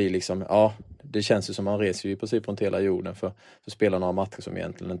det blir liksom, det känns ju som man reser ju i princip runt hela jorden för att spela några matcher som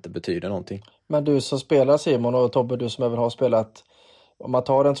egentligen inte betyder någonting. Men du som spelar, Simon, och Tobbe, du som även har spelat, om man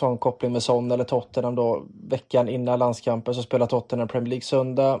tar en sån koppling med Son eller Tottenham då, veckan innan landskampen så spelar Tottenham Premier League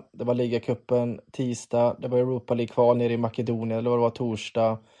söndag, det var ligacupen tisdag, det var Europa League-kval nere i Makedonien, eller vad det var,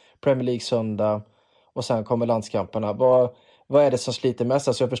 torsdag, Premier League söndag, och sen kommer landskamperna. Vad är det som sliter mest?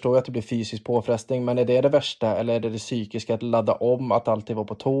 Alltså jag förstår ju att det blir fysisk påfrestning, men är det värsta, eller är det psykiska, att ladda om, att alltid vara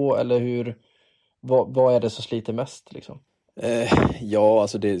på tå, eller vad är det som sliter mest liksom? Ja,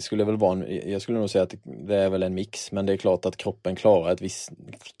 alltså det skulle väl vara jag skulle nog säga att det är väl en mix, men det är klart att kroppen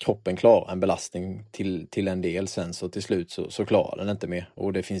klarar en belastning till en del, sen så till slut så klarar den inte mer.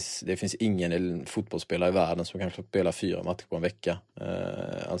 Och det finns ingen fotbollsspelare i världen som kan spela 4 matcher på en vecka.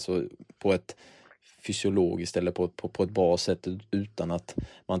 Alltså på ett fysiologiskt eller på ett bra sätt, utan att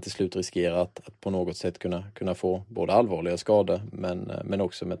man till slut riskerar att på något sätt kunna få både allvarliga skador men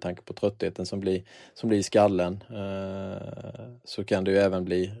också med tanke på tröttheten som blir i skallen, så kan det ju även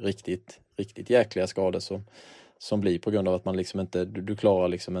bli riktigt jäkliga skador som blir på grund av att man liksom inte, du klarar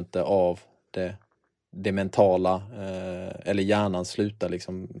liksom inte av det mentala, eller hjärnan slutar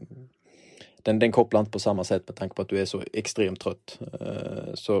liksom. Den kopplar inte på samma sätt med tanke på att du är så extremt trött.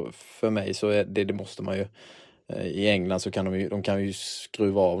 Så för mig så är det måste man ju. I England så kan de kan ju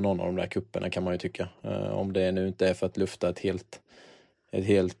skruva av någon av de där kupperna, kan man ju tycka. Om det nu inte är för att lufta ett helt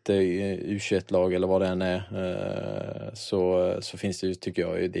U21-lag eller vad det än är, så finns det ju, tycker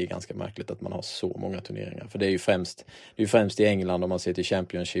jag, det är ganska märkligt att man har så många turneringar. För det är ju främst i England, om man ser till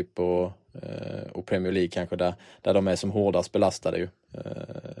Championship och Premier League kanske, där de är som hårdast belastade ju.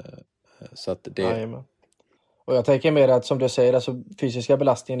 Så att det... Jajamän. Och jag tänker mer att, som du säger, alltså fysiska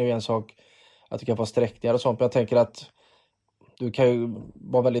belastningen är ju en sak, att du kan få sträckningar och sånt, men jag tänker att du kan ju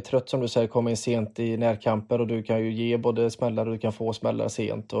vara väldigt trött, som du säger, komma in sent i närkamper, och du kan ju ge både smällar och du kan få smällar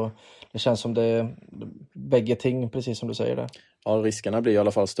sent, och det känns som det är bägge ting, precis som du säger där. Ja, riskerna blir i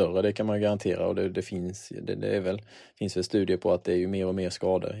alla fall större, det kan man garantera, och det finns väl studier på att det är ju mer och mer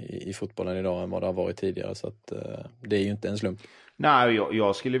skador i fotbollen idag än vad det har varit tidigare, så att det är ju inte en slump. Nej,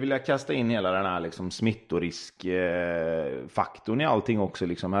 jag skulle vilja kasta in hela den här liksom smittoriskfaktorn i allting också.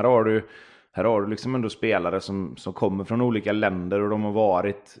 Liksom. Här har du liksom ändå spelare som kommer från olika länder, och de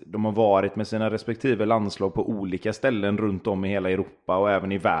har varit med sina respektive landslag på olika ställen runt om i hela Europa och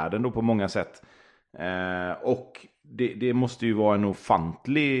även i världen då på många sätt. Och det måste ju vara en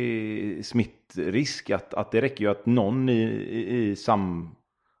ofantlig smittrisk, att det räcker ju att någon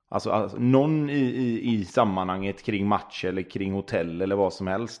någon i sammanhanget kring match eller kring hotell eller vad som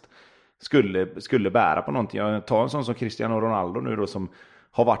helst skulle bära på någonting. Jag tar en sån som Cristiano Ronaldo nu då, som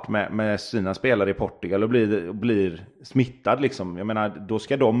har varit med sina spelare i Portugal och blir smittad liksom. Jag menar, då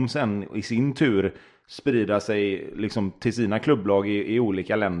ska de sen i sin tur sprida sig liksom till sina klubblag i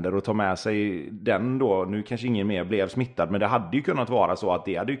olika länder och ta med sig den då. Nu kanske ingen mer blev smittad, men det hade ju kunnat vara så att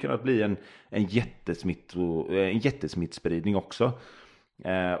det hade ju kunnat bli en jättesmittspridning också.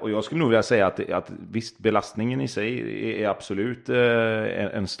 Och jag skulle nog vilja säga att visst, belastningen i sig är absolut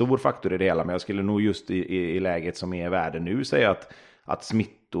en stor faktor i det hela, men jag skulle nog just i läget som är i världen nu säga att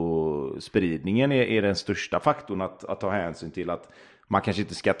smittospridningen är den största faktorn att ta hänsyn till. Att man kanske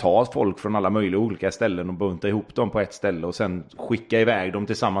inte ska ta folk från alla möjliga olika ställen och bunta ihop dem på ett ställe och sen skicka iväg dem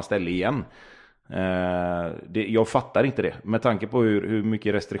till samma ställe igen. Jag fattar inte det, med tanke på hur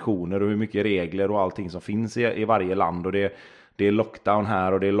mycket restriktioner och hur mycket regler och allting som finns i varje land, och det är lockdown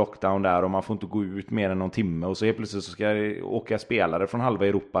här och det är lockdown där, och man får inte gå ut mer än någon timme, och så helt plötsligt så ska jag åka spelare från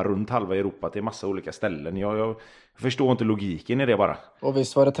runt halva Europa till massa olika ställen. Jag förstår inte logiken i det bara. Och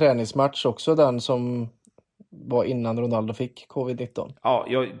visst var det träningsmatch också, den som var innan Ronaldo fick covid-19?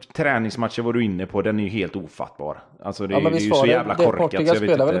 Ja, träningsmatcher var du inne på, den är ju helt ofattbar. Alltså det är ju så jävla korkat. Portugal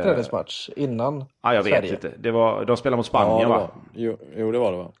spelade väl en träningsmatch innan Ja, jag vet Sverige. Inte. De spelade mot Spanien, va? Jo, det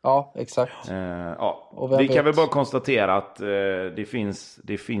var det, va? Ja, exakt. Vi kan väl bara konstatera att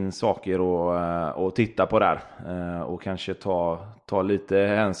det finns saker att titta på där. Och kanske ta lite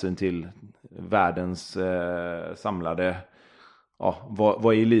hänsyn till världens samlade,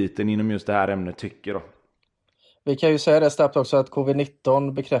 vad eliten inom just det här ämnet tycker då. Vi kan ju säga det snabbt också, att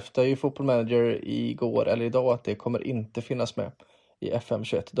covid-19 bekräftar ju Football Manager idag att det kommer inte finnas med i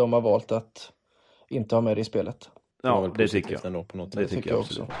FM21. De har valt att inte ha med det i spelet. Ja, det tycker jag. Det tycker jag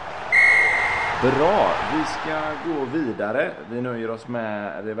också. Bra, vi ska gå vidare. Vi nöjer oss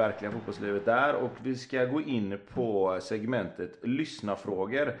med det verkliga fotbollslivet där, och vi ska gå in på segmentet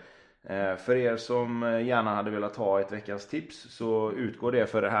lyssnarfrågor. För er som gärna hade velat ha ett veckans tips, så utgår det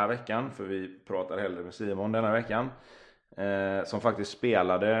för den här veckan, för vi pratar hellre med Simon denna veckan, som faktiskt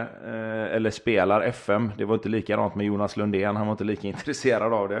spelar FM. Det var inte likadant med Jonas Lundén, han var inte lika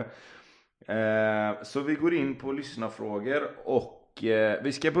intresserad av det. Så vi går in på lyssnarfrågor, och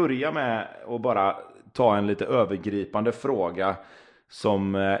vi ska börja med att bara ta en lite övergripande fråga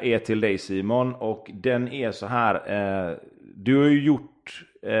som är till dig, Simon, och den är så här. Du har ju gjort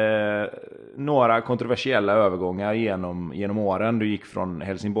några kontroversiella övergångar genom åren. Du gick från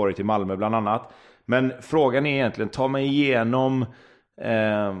Helsingborg till Malmö bland annat. Men frågan är egentligen, ta mig igenom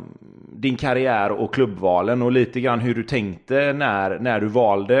din karriär och klubbvalen och lite grann hur du tänkte när du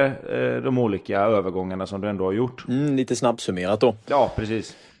valde de olika övergångarna som du ändå har gjort. Lite snabbsummerat då. Ja,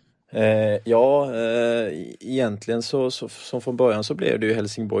 precis. Egentligen så som från början så blev det ju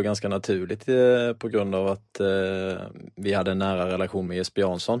Helsingborg ganska naturligt på grund av att vi hade en nära relation med Jesper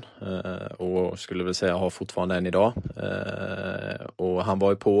Jansson och skulle väl säga har fortfarande än idag. Och han var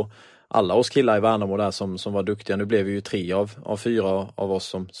ju på alla oss killar i Värnamo där som var duktiga. Nu blev vi ju 3 av 4 av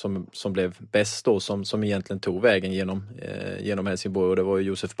oss som blev bäst då, som egentligen tog vägen genom Helsingborg. Och det var ju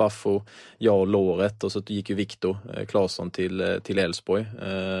Josef Baffo, jag och Låret, och så gick ju Viktor Claesson till Elfsborg.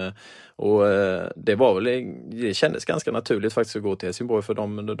 Och det kändes ganska naturligt faktiskt att gå till Helsingborg, för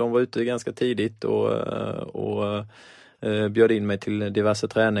de var ute ganska tidigt och bjöd in mig till diverse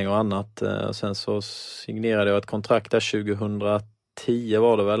träning och annat. Sen så signerade jag ett kontrakt där 2010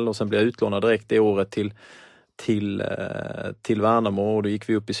 var det väl, och sen blev jag utlånad direkt det året till Värnamo, och då gick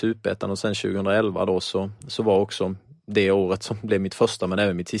vi upp i Superettan, och sen 2011 då så var också det året som blev mitt första men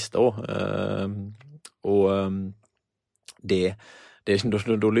även mitt sista år.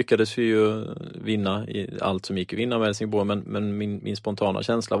 Då lyckades vi ju vinna i allt som gick att vinna med Helsingborg, men min spontana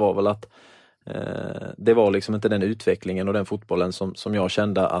känsla var väl att det var liksom inte den utvecklingen och den fotbollen som jag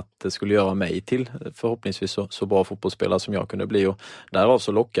kände att det skulle göra mig till förhoppningsvis så bra fotbollsspelare som jag kunde bli, och därav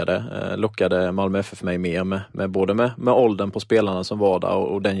så lockade Malmö FF för mig mer med åldern på spelarna som var där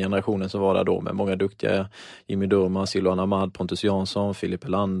och den generationen som var där då, med många duktiga: Jimmy Durmaz, Silvan Ahmad, Pontus Jansson, Filip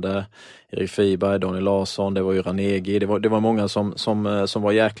Helander, Erik Friberg, Daniel Larsson, det var ju Ranegi, det var många som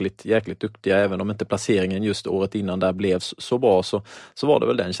var jäkligt duktiga, även om inte placeringen just året innan där blev så bra, så var det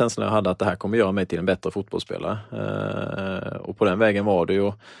väl den känslan jag hade, att det här kommer göra mig till en bättre fotbollsspelare. Och på den vägen var det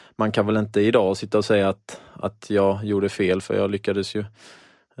ju. Man kan väl inte idag sitta och säga att jag gjorde fel, för jag lyckades ju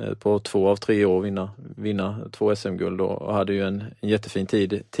på 2 av 3 år vinna 2 SM-guld och hade ju en jättefin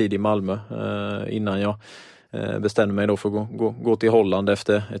tid i Malmö innan jag bestämde mig då för att gå till Holland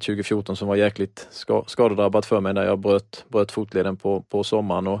efter ett 2014 som var jäkligt skadedrabbat för mig, där jag bröt fotleden på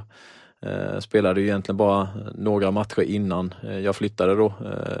sommaren, och spelade ju egentligen bara några matcher innan jag flyttade då,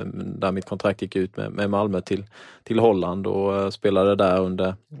 där mitt kontrakt gick ut med Malmö till Holland, och spelade där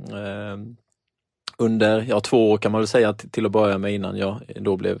under 2 år kan man väl säga till att börja med, innan jag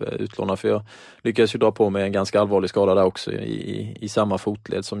då blev utlånad, för jag lyckades ju dra på mig en ganska allvarlig skada där också i samma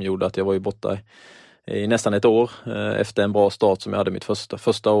fotled, som gjorde att jag var ju borta i nästan ett år efter en bra start som jag hade mitt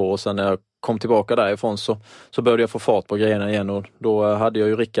första år, och sen när jag kom tillbaka därifrån så började jag få fart på grejerna igen, och då hade jag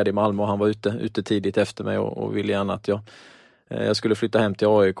ju Rickard i Malmö, och han var ute tidigt efter mig och ville gärna att jag skulle flytta hem till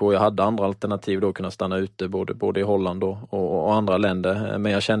AIK. Jag hade andra alternativ då, kunna stanna ute både i Holland och andra länder,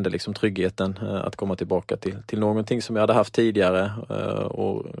 men jag kände liksom tryggheten att komma tillbaka till någonting som jag hade haft tidigare,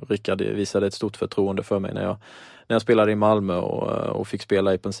 och Rickard visade ett stort förtroende för mig när jag spelade i Malmö och fick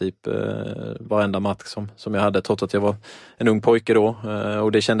spela i princip varenda match som jag hade, trots att jag var en ung pojke då,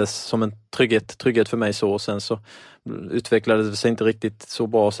 och det kändes som en trygghet för mig så. Sen så utvecklade det sig inte riktigt så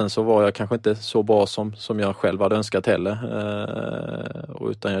bra, sen så var jag kanske inte så bra som jag själv hade önskat heller,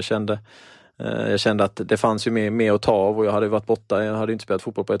 utan jag kände att det fanns ju mer att ta av, och jag hade varit borta, jag hade inte spelat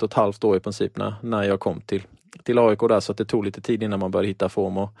fotboll på 1,5 år i princip när jag kom till AIK där, så att det tog lite tid innan man började hitta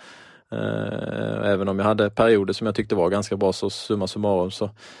form, och även om jag hade perioder som jag tyckte var ganska bra, så summa summarum så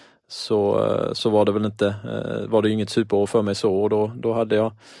var det väl inte var det inget superår för mig så, och då hade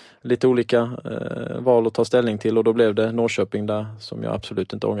jag lite olika val att ta ställning till, och då blev det Norrköping där, som jag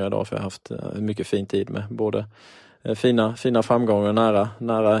absolut inte ångrar idag, för jag har haft en mycket fin tid med både fina framgångar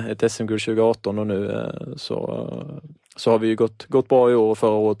nära ett SM-guld 2018, och nu så har vi ju gått bra i år, och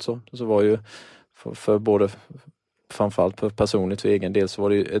förra året så var ju för både framförallt för personligt för egen del så var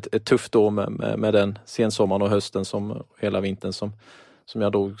det ju ett tufft år med den sensommaren och hösten som hela vintern som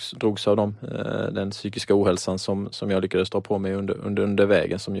jag drogs av den psykiska ohälsan som jag lyckades dra på mig under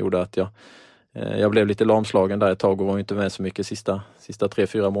vägen, som gjorde att jag blev lite lamslagen där ett tag och var inte med så mycket sista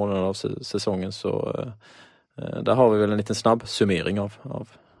 3-4 månader av säsongen, så där har vi väl en liten snabb summering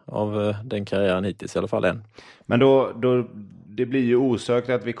av den karriären hittills i alla fall än. Men då det blir ju osökt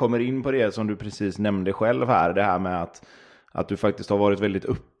att vi kommer in på det som du precis nämnde själv här, det här med att du faktiskt har varit väldigt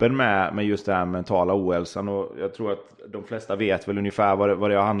öppen med just det här mentala ohälsan, och jag tror att de flesta vet väl ungefär vad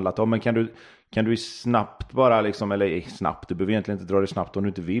det har handlat om, men kan du snabbt bara liksom, eller snabbt, du behöver egentligen inte dra det snabbt om du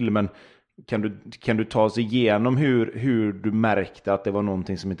inte vill, men kan du ta sig igenom hur du märkte att det var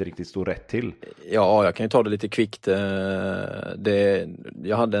någonting som inte riktigt stod rätt till? Ja, jag kan ju ta det lite kvickt.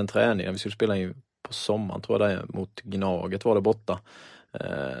 Jag hade en träning när vi skulle spela in på sommaren, tror jag det är, mot Gnaget var det borta,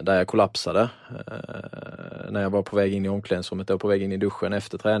 där jag kollapsade när jag var på väg in i omklädningsrummet. Jag var på väg in i duschen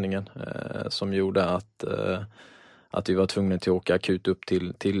efter träningen, som gjorde att vi var tvungna att åka akut upp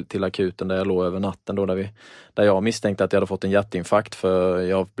till akuten där jag låg över natten då, där jag misstänkte att jag hade fått en hjärtinfarkt, för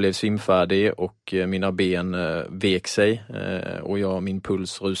jag blev svimfärdig och mina ben vek sig och min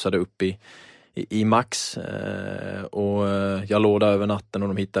puls rusade upp i max och jag låg där över natten och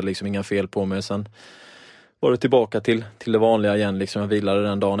de hittade liksom inga fel på mig. Sen var det tillbaka till det vanliga igen liksom. Jag vilade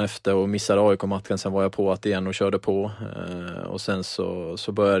den dagen efter och missade AIK-matchen. Sen var jag på att igen och körde på och sen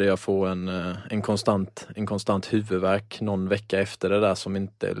så började jag få en konstant huvudvärk någon vecka efter det där som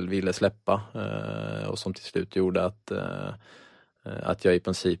inte ville släppa och som till slut gjorde att jag i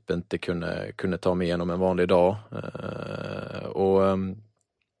princip inte kunde ta mig igenom en vanlig dag och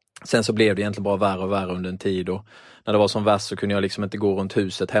sen så blev det egentligen bara värre och värre under en tid, och när det var som värst så kunde jag liksom inte gå runt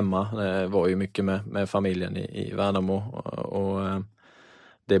huset hemma. Det var ju mycket med familjen i Värnamo och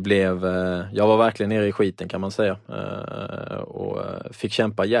det blev, jag var verkligen nere i skiten kan man säga och fick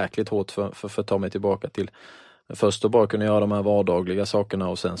kämpa jäkligt hårt för att ta mig tillbaka till först och bara kunna göra de här vardagliga sakerna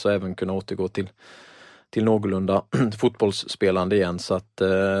och sen så även kunna återgå till någorlunda fotbollsspelande igen. Så att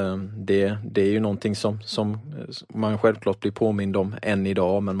det är ju någonting som man självklart blir påmind om än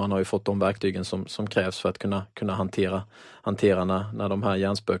idag, men man har ju fått de verktygen som krävs för att kunna hantera när de här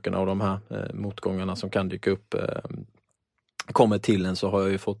hjärnspökena och de här motgångarna som kan dyka upp kommer till en. Så har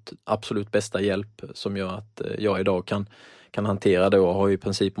jag ju fått absolut bästa hjälp som gör att jag idag kan hantera det och har i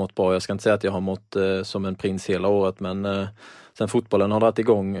princip mått bra. Jag ska inte säga att jag har mått som en prins hela året, men sen fotbollen har dragit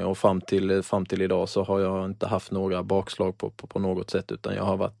igång och fram till idag så har jag inte haft några bakslag på något sätt, utan jag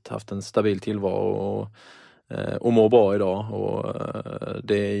har haft en stabil tillvaro och mår bra idag. Och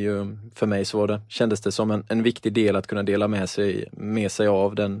det är ju, för mig så kändes det som en viktig del att kunna dela med sig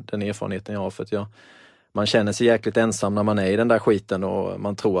av den erfarenheten jag har, för att man känner sig jäkligt ensam när man är i den där skiten och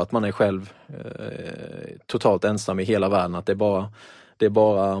man tror att man är själv totalt ensam i hela världen, att det är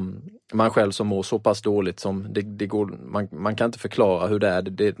bara man själv som mår så pass dåligt som det går, man kan inte förklara hur det är.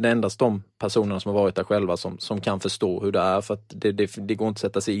 Det är endast de personerna som har varit där själva som kan förstå hur det är, för att det går inte att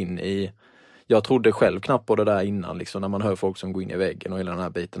sätta sig in i. Jag trodde själv knappt på det där innan liksom, när man hör folk som går in i väggen och hela den här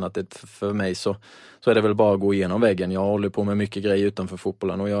biten, att det, för mig så är det väl bara att gå igenom väggen. Jag håller på med mycket grejer utanför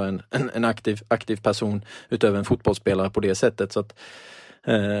fotbollen och jag är en aktiv person utöver en fotbollsspelare på det sättet, så att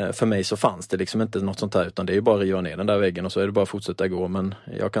för mig så fanns det liksom inte något sånt här, utan det är ju bara att göra ner den där väggen och så är det bara att fortsätta gå. Men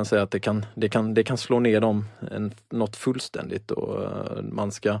jag kan säga att det kan slå ner dem något fullständigt, och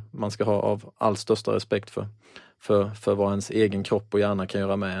man ska ha av all största respekt för vad ens egen kropp och hjärna kan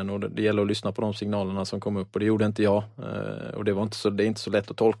göra med en, och det gäller att lyssna på de signalerna som kom upp, och det gjorde inte jag och det är inte så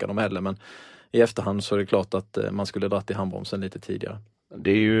lätt att tolka dem heller, men i efterhand så är det klart att man skulle dratt i handbromsen lite tidigare.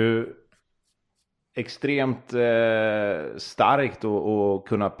 Det är ju extremt starkt att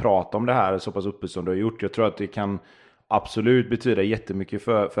kunna prata om det här så pass uppe som du har gjort. Jag tror att det kan absolut betyda jättemycket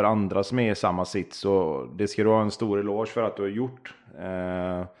för andra som är i samma sits, och det ska du ha en stor eloge för att du har gjort.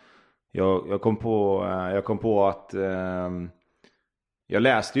 Jag kom på att jag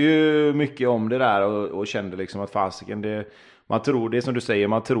läste ju mycket om det där och kände liksom att fasiken, man tror det som du säger,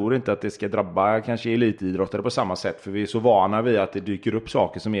 man tror inte att det ska drabba kanske elitidrottare på samma sätt, för vi är så vana vid att det dyker upp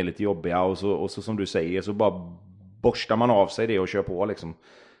saker som är lite jobbiga och så som du säger så bara borstar man av sig det och kör på liksom.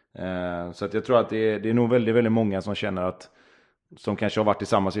 Så att jag tror att det är nog väldigt, väldigt många som känner att, som kanske har varit i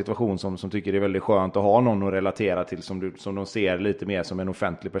samma situation, som tycker det är väldigt skönt att ha någon att relatera till som de ser lite mer som en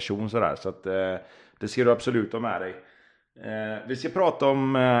offentlig person sådär. Så att det ska du absolut ha med dig. Vi ska prata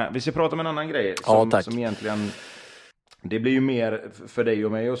om en annan grej som egentligen, det blir ju mer för dig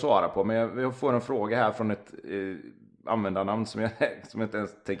och mig att svara på, men jag får en fråga här från ett användarnamn som jag inte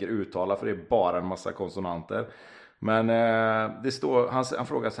ens tänker uttala, för det är bara en massa konsonanter. Men det står, han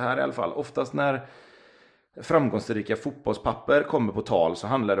frågar så här i alla fall: oftast när framgångsrika fotbollspapper kommer på tal så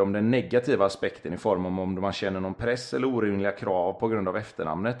handlar det om den negativa aspekten i form av om man känner någon press eller orimliga krav på grund av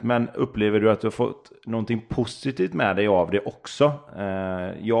efternamnet. Men upplever du att du har fått någonting positivt med dig av det också?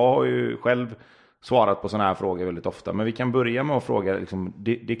 Jag har ju själv svarat på sådana här frågor väldigt ofta, men vi kan börja med att fråga liksom,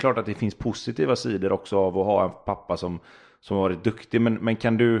 det är klart att det finns positiva sidor också av att ha en pappa som varit duktig, men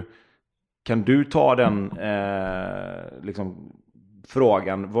kan du ta den liksom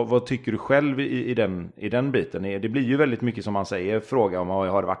frågan, vad tycker du själv i den biten? Det blir ju väldigt mycket, som man säger, fråga om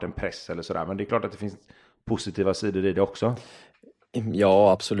har det varit en press eller sådär, men det är klart att det finns positiva sidor i det också.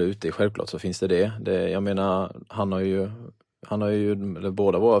 Ja, absolut, det är självklart så finns det. Jag menar, han har ju, eller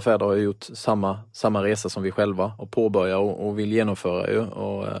båda våra fäder har ju gjort samma resa som vi själva och påbörja och vill genomföra ju,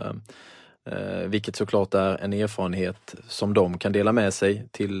 och vilket såklart är en erfarenhet som de kan dela med sig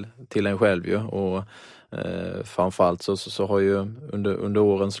till en själv ju, och framförallt så har ju under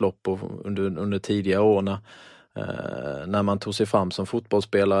årens lopp och under tidiga år när man tog sig fram som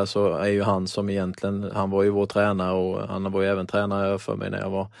fotbollsspelare så är ju han som egentligen, han var ju vår tränare och han var ju även tränare för mig när jag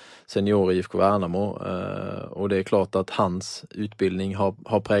var senior i IFK Värnamo, och det är klart att hans utbildning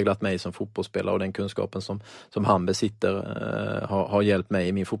har präglat mig som fotbollsspelare, och den kunskapen som han besitter har hjälpt mig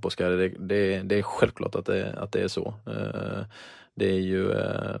i min fotbollskarriär. Det är självklart att det är så.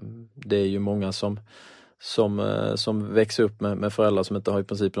 Det är ju många som växer upp med föräldrar som inte har i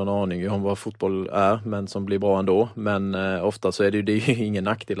princip någon aning om vad fotboll är, men som blir bra ändå. Men ofta så är det ju ingen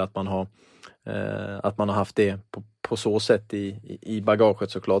nackdel att man har haft det på så sätt i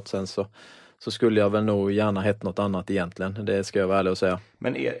bagaget såklart. Sen så skulle jag väl nog gärna hett något annat egentligen. Det ska jag vara ärlig och säga.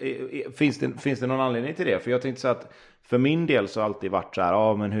 Men finns det någon anledning till det? För jag tänkte så att för min del så har det alltid varit så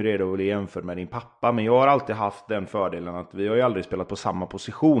här, men hur är det att bli jämförd med din pappa? Men jag har alltid haft den fördelen att vi har ju aldrig spelat på samma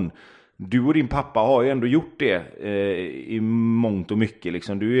position. Du och din pappa har ju ändå gjort det i mångt och mycket.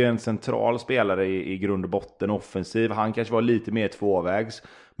 Liksom. Du är ju en central spelare i grund och botten, offensiv. Han kanske var lite mer tvåvägs.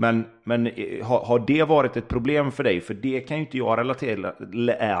 Men har det varit ett problem för dig? För det kan ju inte jag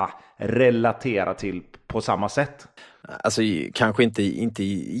relatera till på samma sätt. Alltså kanske inte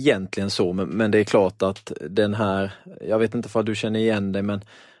egentligen så, men det är klart att den här, jag vet inte för du känner igen det, men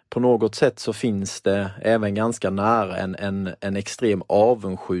på något sätt så finns det även ganska nära en extrem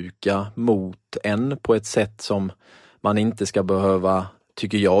avundsjuka mot en på ett sätt som man inte ska behöva,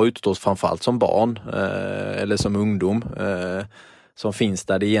 tycker jag, utstå framförallt som barn eller som ungdom, som finns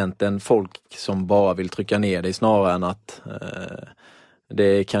där. Det är egentligen folk som bara vill trycka ner dig snarare än att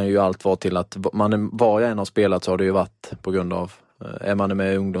det kan ju allt vara till att var jag än har spelat så har det ju varit på grund av, är man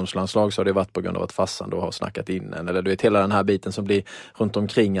med i ungdomslandslag så har det varit på grund av att fassan då har snackat in en, eller du vet hela den här biten som blir runt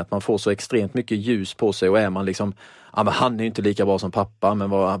omkring, att man får så extremt mycket ljus på sig, och är man liksom, ja men han är ju inte lika bra som pappa, men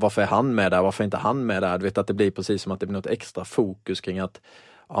varför är han med där, varför är inte han med där? Du vet att det blir precis som att det blir något extra fokus kring att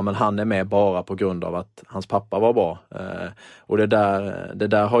ja men han är med bara på grund av att hans pappa var bra. Och det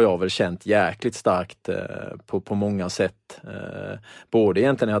där har jag väl känt jäkligt starkt på många sätt. Både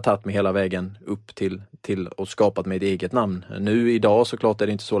egentligen när jag har tagit mig hela vägen upp till och skapat mig ett eget namn. Nu idag såklart är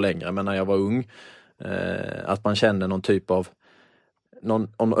det inte så längre, men när jag var ung, att man kände någon typ av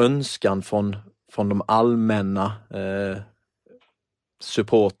någon önskan från de allmänna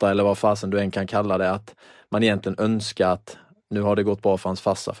supportrar, eller vad fasen du än kan kalla det, att man egentligen önskar att nu har det gått bra för hans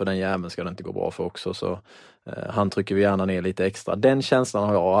farsa, för den jäveln ska det inte gå bra för också, så han trycker vi gärna ner lite extra. Den känslan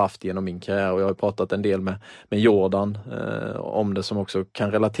har jag haft genom min karriär, och jag har pratat en del med Jordan om det, som också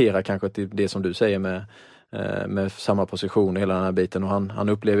kan relatera kanske till det som du säger med samma position och hela den här biten, och han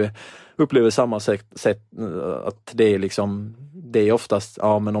upplever samma sätt att det är liksom, det är oftast,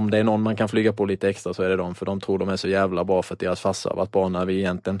 ja men om det är någon man kan flyga på lite extra så är det dem, för de tror de är så jävla bra för att deras farsa har varit bra, när vi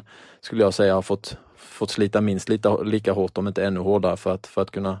egentligen, skulle jag säga, har fått slita minst lika hårt, om inte ännu hårdare, för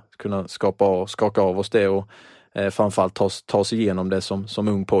att kunna skaka av oss det, och framförallt ta sig igenom det som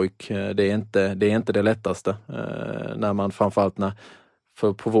ung pojk. Det är inte det lättaste, när man framförallt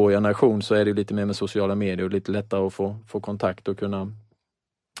för på vår generation så är det lite mer med sociala medier och lite lättare att få kontakt och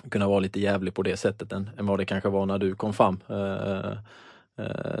kunna vara lite jävlig på det sättet än vad det kanske var när du kom fram.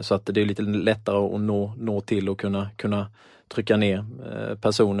 Så att det är lite lättare att nå till och kunna trycka ner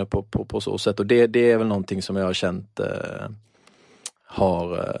personer på så sätt. Och det är väl någonting som jag har känt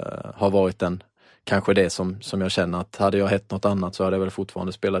har varit kanske det som jag känner att hade jag hett något annat så hade jag väl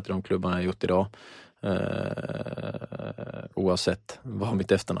fortfarande spelat i de klubbarna jag gjort idag. Oavsett vad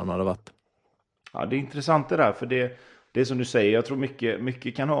mitt efternamn hade varit. Ja, det är intressant det där, för det som du säger, jag tror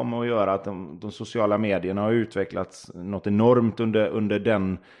mycket kan ha med att göra att de sociala medierna har utvecklats något enormt under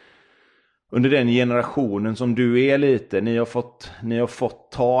den generationen som du är lite. Ni har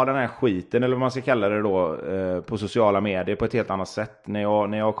fått ta den här skiten, eller vad man ska kalla det då, på sociala medier på ett helt annat sätt.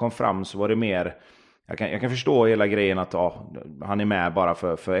 När jag kom fram så var det mer, jag kan förstå hela grejen att han är med bara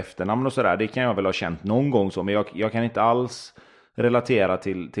för efternamn och sådär. Det kan jag väl ha känt någon gång så, men jag kan inte alls relatera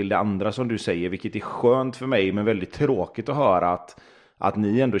till det andra som du säger, vilket är skönt för mig men väldigt tråkigt att höra att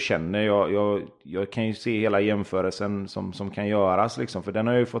ni ändå känner. Jag kan ju se hela jämförelsen som kan göras liksom, för den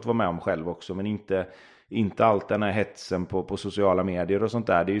har jag ju fått vara med om själv också, men inte allt den här hetsen på sociala medier och sånt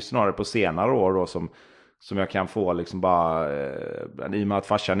där. Det är ju snarare på senare år då som jag kan få liksom bara i och med att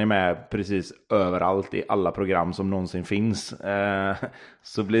farsan är med precis överallt i alla program som någonsin finns,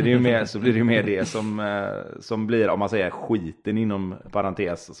 så blir det ju mer det som blir, om man säger, skiten inom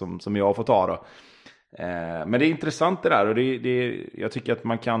parentes som jag får ta då. Men det är intressant det där, och jag tycker att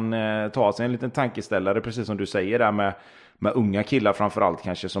man kan ta sig en liten tankeställare, precis som du säger där med unga killar framförallt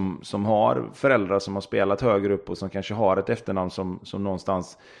kanske som har föräldrar som har spelat högre upp och som kanske har ett efternamn som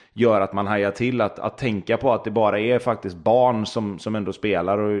någonstans gör att man hajar till att tänka på att det bara är faktiskt barn som ändå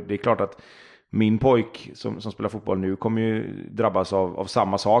spelar. Och det är klart att min pojk som spelar fotboll nu kommer ju drabbas av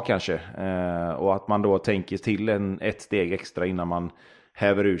samma sak kanske. Och att man då tänker till ett steg extra innan man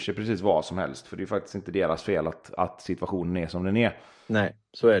häver ur sig precis vad som helst. För det är faktiskt inte deras fel att situationen är som den är. Nej,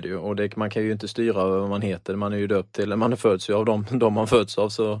 så är det ju. Och man kan ju inte styra vad man heter. Man är ju döpt till, man föds ju av de man föds av.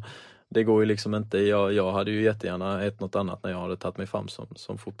 Så det går ju liksom inte. Jag hade ju jättegärna något annat när jag hade tagit mig fram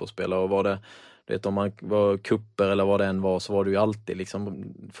som fotbollsspelare. Och var det om man var kupper eller vad det än var, så var det ju alltid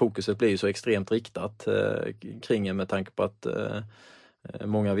liksom, fokuset blir ju så extremt riktat kring en, med tanke på att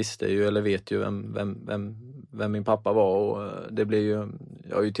många visste ju eller vet ju vem min pappa var, och det blir ju,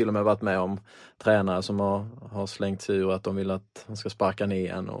 jag har ju till och med varit med om tränare som har slängt sig ur att de vill att man ska sparka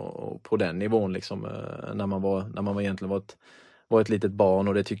ner en, och på den nivån liksom, när man egentligen var ett litet barn,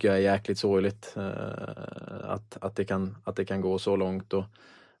 och det tycker jag är jäkligt sorgligt att det kan gå så långt. Och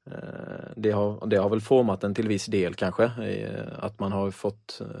det har väl format en till viss del kanske, att man har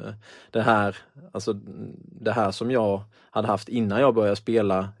fått det här som jag hade haft innan jag började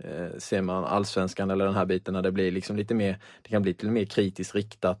spela, ser man allsvenskan eller den här biten, när det blir liksom lite mer, det kan bli lite mer kritiskt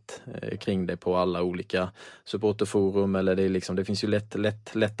riktat kring det på alla olika supporterforum, eller det finns ju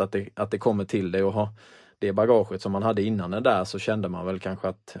lätt att det kommer till det, och ha det bagaget som man hade innan det där, så kände man väl kanske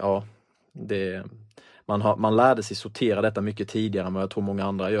att man lärde sig sortera detta mycket tidigare, men jag tror många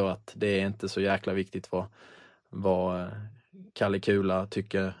andra gör, att det är inte så jäkla viktigt vad Kalle Kula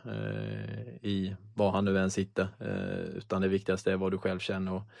tycker i var han nu än sitter, utan det viktigaste är vad du själv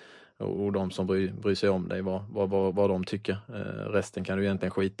känner, och de som bryr sig om dig, vad de tycker. Resten kan du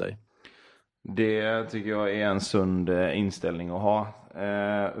egentligen skita i. Det tycker jag är en sund inställning att ha.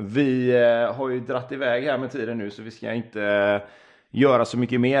 Vi har ju dratt iväg här med tiden nu, så vi ska inte göra så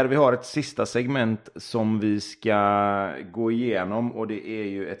mycket mer. Vi har ett sista segment som vi ska gå igenom, och det är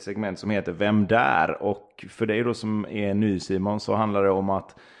ju ett segment som heter Vem där? Och för dig då som är ny, Simon, så handlar det om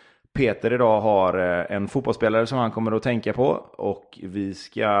att Peter idag har en fotbollsspelare som han kommer att tänka på, och vi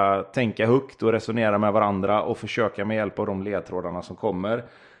ska tänka högt och resonera med varandra och försöka med hjälp av de ledtrådarna som kommer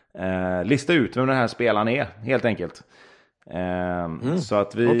lista ut vem den här spelaren är, helt enkelt. Så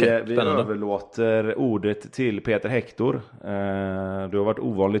att vi överlåter ordet till Peter Hector. Du har varit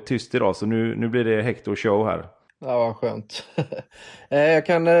ovanligt tyst idag, så nu blir det Hector show här. Ja, vad skönt. Jag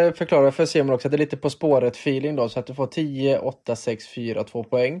kan förklara för Simon också att det är lite på spåret feeling då, så att du får 10, 8, 6, 4, 2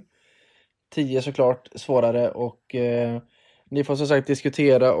 poäng. 10 såklart svårare, och ni får som sagt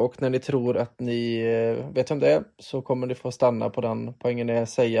diskutera, och när ni tror att ni vet om det är, så kommer ni få stanna på den poängen när jag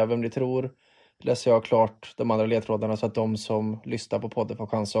säger vem ni tror. Läser jag klart de andra ledtrådarna, så att de som lyssnar på podden får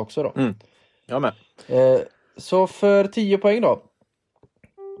chansa också då. Jag med. Så för 10 poäng då.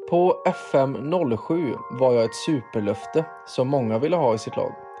 På FM 07 var jag ett superlöfte som många ville ha i sitt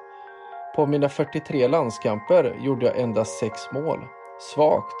lag. På mina 43 landskamper gjorde jag endast 6 mål.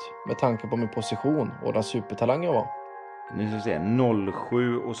 Svagt med tanke på min position och den supertalang jag var. Ni ska se,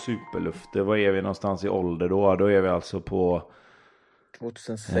 07 och superlufte. Vad är vi någonstans i ålder då? Då är vi alltså på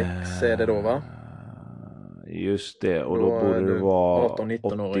 2006 är det då, va? Just det, och då borde det vara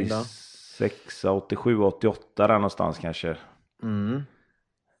 18-19-åring 86, 87, 88 där någonstans kanske.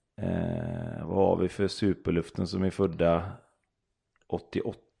 Vad har vi för superluften som är födda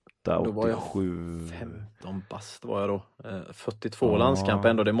 88, 87? Då var jag 15 bast var jag då. 42 landskamp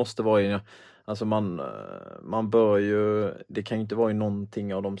ändå, det måste vara i, alltså man bör ju, det kan ju inte vara i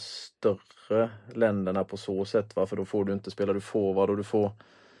någonting av de större länderna på så sätt, va? För då får du inte spela, du får vad, och du får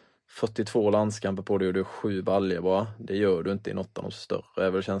 42 landskamper på det, och du är 7 baljor bara. Det gör du inte i något av de större, är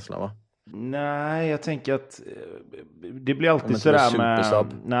väl känslan, va? Nej, jag tänker att det blir alltid sådär med...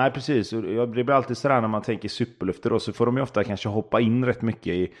 Nej, precis. Det blir alltid sådär när man tänker superlufter då, så får de ju ofta kanske hoppa in rätt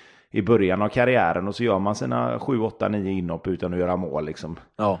mycket i början av karriären, och så gör man sina 7, 8, 9 inhopp utan att göra mål liksom.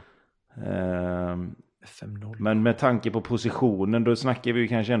 Ja. Men med tanke på positionen, då snackar vi ju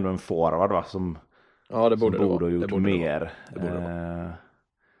kanske ändå en forward, va? Som det borde ha gjort mer.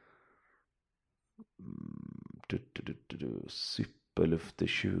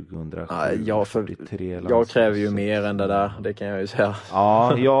 Superlufter 2007. Jag kräver ju mer än det där, det kan jag ju säga.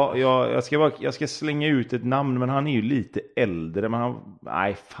 Ja, jag ska slänga ut ett namn, men han är ju lite äldre, men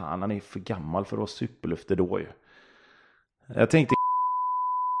han är för gammal för att vara superlufter då ju. Jag tänkte,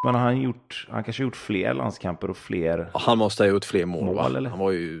 men han kanske gjort fler landskamper och fler. Han måste ha gjort fler mål, eller? Han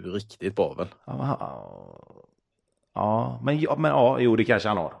var ju riktigt bra väl. Jo, det kanske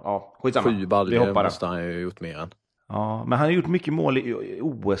han har. Ja, skitsamma. 7 baljor måste han ju gjort mer än. Ja, men han har gjort mycket mål i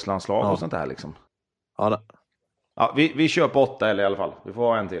OS-landslag och sånt där liksom. Ja, vi kör på 8 eller i alla fall. Vi får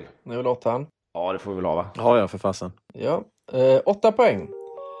ha en till. Ni vill 8? Ja, det får vi väl ha, va? Ja, för fasen. Ja, 8 poäng.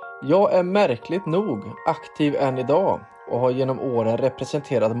 Jag är märkligt nog aktiv än idag och har genom åren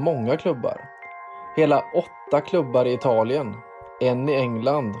representerat många klubbar. Hela 8 klubbar i Italien, 1 i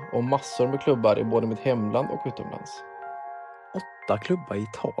England och massor med klubbar i både mitt hemland och utomlands. 8 klubbar i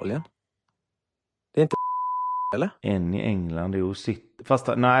Italien? Det är inte eller? 1 i England, jo, City. Fast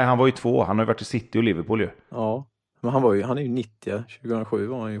nej, han var ju 2. Han har ju varit i City och Liverpool ju. Ja, men han är ju 90. 2007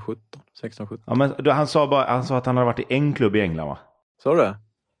 var han ju 16-17. Ja, men han sa att han hade varit i en klubb i England, va? Sa du det?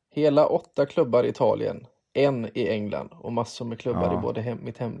 Hela 8 klubbar i Italien, 1 i England och massor med klubbar i både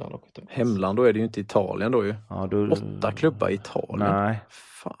mitt hemland och utomlands. Hemland, då är det ju inte Italien då ju. Ja, då... 8 klubbar i Italien. Nej.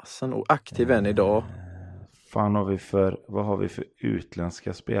 Fasen, och aktiv än idag. Vad har vi för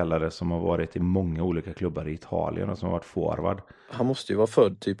utländska spelare som har varit i många olika klubbar i Italien och som har varit forward? Han måste ju vara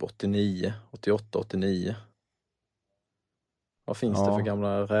född typ 89, 88, 89. Vad finns det för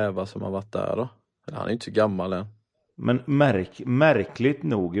gamla rävar som har varit där då? Han är ju inte så gammal än. Men märkligt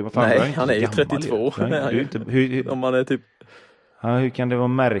nog. Nej, han är ju 32. Om han är typ... Ja, hur kan det vara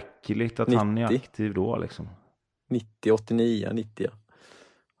märkligt att 90. han är aktiv då liksom? 90, 89, 90.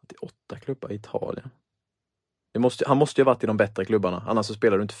 88 klubbar i Italien. Han måste ju ha varit i de bättre klubbarna. Annars så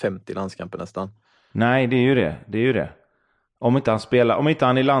spelar du inte 50 landskamper nästan. Nej, det är ju det. Om inte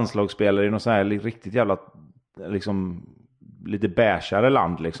han är landslagsspelare i något så här riktigt jävla liksom lite bärsare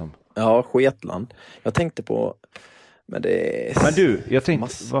land liksom. Ja, sketland. Jag tänkte på men du, jag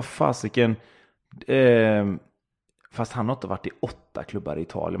tänkte vad fasiken fast han har inte varit i 8 klubbar i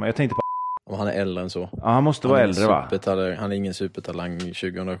Italien, men jag tänkte på om han är äldre än så. Ja, han måste vara äldre, va? Han är ingen supertalang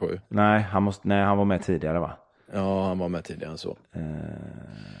 2007. Nej, han var med tidigare, va? Ja, han var med tidigare än så.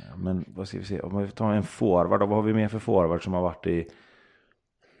 Men vad ska vi se? Om vi tar en forward, vad har vi mer för forward som har varit i...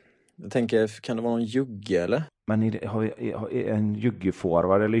 Jag tänker, kan det vara någon jugge eller? Men har vi en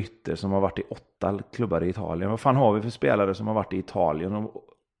juggeforward eller ytter som har varit i 8 klubbar i Italien? Vad fan har vi för spelare som har varit i Italien?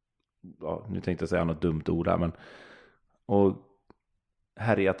 Ja, nu tänkte jag säga något dumt ord här, men... Och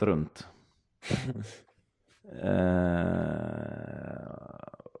härjat runt.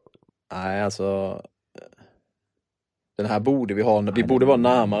 Nej, alltså... Den här borde vi ha. Vi borde vara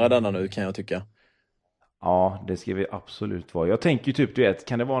närmare denna nu, kan jag tycka. Ja, det ska vi absolut vara. Jag tänker ju typ, du vet,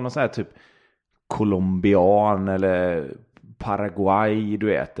 kan det vara någon sån här typ colombian eller Paraguay, du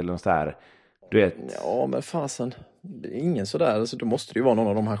vet, eller något så här, du vet. Ja, men fasen, det är ingen sådär, alltså då måste det ju vara någon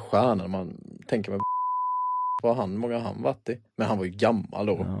av de här stjärnorna man tänker med många har han varit i. Men han var ju gammal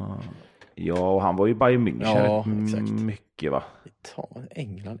då. Ja, och han var ju Bayern München mycket, va?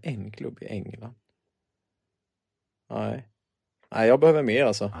 England, en klubb i England. Nej, jag behöver mer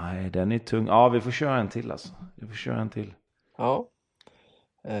alltså. Nej, den är tung. Ja, vi får köra en till alltså. Ja.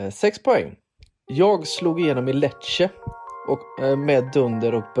 6 poäng. Jag slog igenom i Lecce och med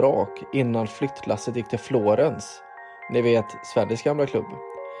dunder och brak innan flyttlasset gick till Florens. Ni vet, Sveriges gamla klubb.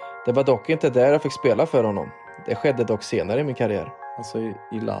 Det var dock inte där jag fick spela för honom. Det skedde dock senare i min karriär. Alltså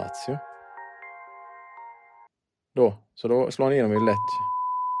i Lazio. Så då slår han igenom i Lecce.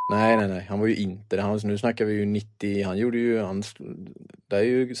 Nej, han var ju inte det. Nu snackar vi ju 90, det är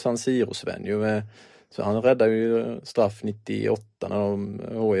ju San Siro-Sven ju. Så han räddade ju straff 98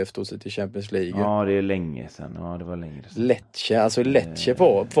 när HIF tog sig till Champions League. Ja, det är länge sedan. Ja, det var längre sedan. Lecce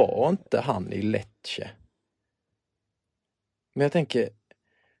var inte han i Lecce. Men jag tänker,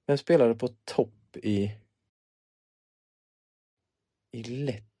 vem spelade på topp i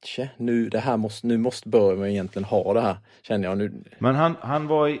Lecce? Nu bör man egentligen ha det här, känner jag nu. Men han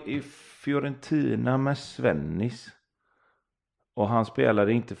var i Fiorentina med Svennis. Och han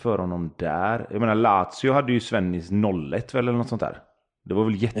spelade inte för honom där. Jag menar, Lazio hade ju Svennis 01 väl, eller något sånt där. Det var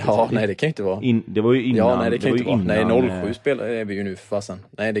väl jättetidigt. Ja, nej, det kan ju inte vara. Det var ju innan. Ja, nej, det kan ju inte vara. Nej, 07 spelar är vi ju nu för fasen.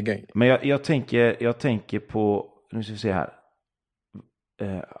 Nej, det kan... Men jag tänker på, nu ska vi se här.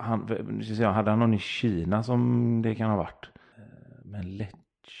 Hade han någon i Kina som det kan ha varit? Men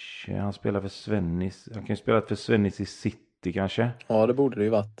Lecce, han spelar för Svennis. Han kan ju spela för Svennis i City kanske. Ja, det borde det ju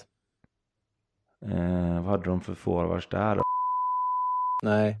varit. Vad hade de för forwards där då?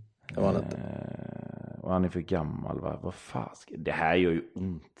 Nej, det var inte. Och han är för gammal, va? Vad fan? Det här gör ju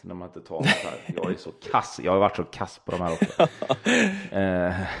ont när man inte tar det här. Jag är så kass. Jag har varit så kass på de här också.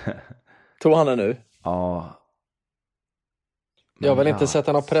 Tog han det nu? Ja. Jag vill inte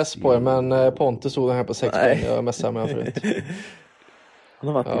sätta någon press på er, men Pontus stod den här på 6 poäng. Jag messar med honom förut. Han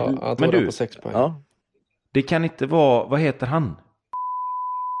har varit han tog den på 6 poäng. Ja. Det kan inte vara, vad heter han?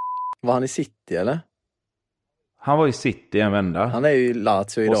 Var han i City eller? Han var i City en vända. Han är ju i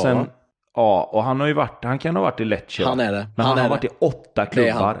Lazio idag. Och sen, ja, och han kan ha varit i Lecce. Han är det. Men han har varit i 8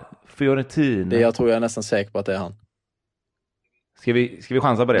 klubbar. Fiorentina. Jag tror jag är nästan säker på att det är han. Ska vi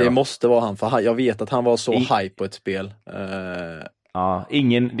chansa på det? Det då? måste vara han, för jag vet att han var så hype på ett spel. Ja,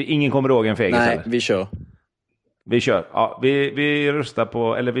 ingen kommer ihåg en fegis. Nej, heller. vi kör. Ja, vi röstar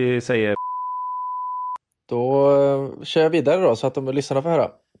på, eller vi säger Då kör jag vidare då så att de lyssnarna får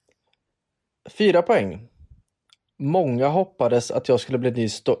höra. 4 poäng. Många hoppades att jag skulle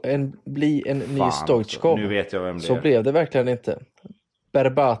bli en ny Stoichkov. Nu vet jag vem det så är. blev det verkligen inte.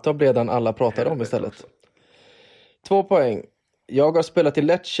 Berbatov blev den alla pratade om istället. 2 poäng. Jag har spelat i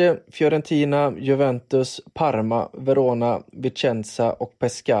Lecce, Fiorentina, Juventus, Parma, Verona, Vicenza och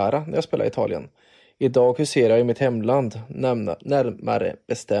Pescara när jag spelar i Italien. Idag huserar jag i mitt hemland, närmare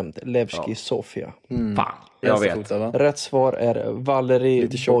bestämt Levski Sofia. Fan, jag vet. Rätt svar är Valerij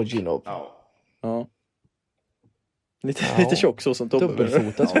Bojinov. Ja. Lite tjock så som Tobbe.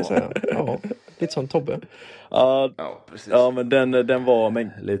 Dubbelfotad ska jag säga. Ja, lite som Tobbe. Ja, precis. Ja, men den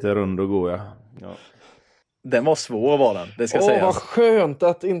var... Lite rund och god, ja. Den var svår var den, det ska sägas. Vad skönt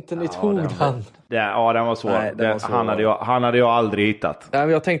att inte ni tog den. Ja, den var svår. Nej, den var svår. Han hade jag aldrig hittat. Nej, men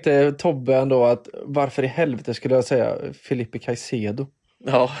jag tänkte Tobbe ändå att varför i helvete skulle jag säga Felipe Caicedo?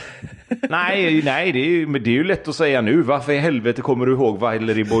 Ja. nej, det är ju lätt att säga nu. Varför i helvete kommer du ihåg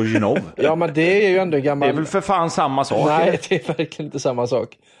Valerij Bojinov? Ja, men det är ju ändå gammal... Det är väl för fan samma sak? Nej, det är verkligen inte samma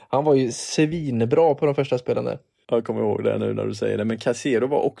sak. Han var ju svinbra på de första spelen där. Jag kommer ihåg det nu när du säger det. Men Caicedo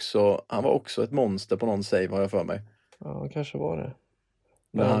var också ett monster på någon save, har jag för mig. Ja, kanske var det.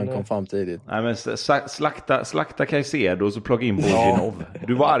 Men han kom fram tidigt. Nej, men slakta Caicedo och så plocka in Bojinov.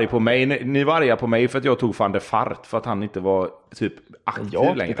 Du var arg på mig. Ni var arga på mig för att jag tog Van der Fart. För att han inte var typ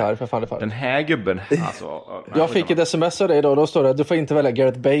aktiv längre. För Van der Fart. Den här gubben. Alltså, jag fick ett sms av dig då. Då står det att du får inte välja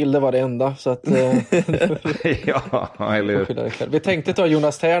Gareth Bale. Det var det enda. Så att, ja, eller hur? Vi tänkte ta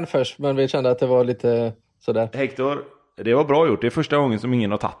Jonas Tern först. Men vi kände att det var lite sådär. Hector, det var bra gjort. Det är första gången som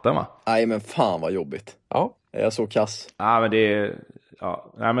ingen har tagit den, va? Nej, men fan vad jobbigt. Ja. Jag är så kass. Ja, men det är...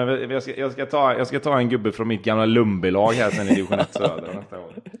 Ja, nej, men jag ska ta en gubbe från mitt gamla Lumbelag här sen i division 1 söder nästa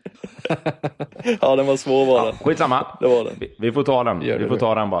år. Ja, den var svår var den. Skitsamma. Det var den. Vi får ta den. Vi får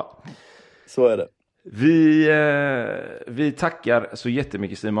ta den bara. Så är det. Vi tackar så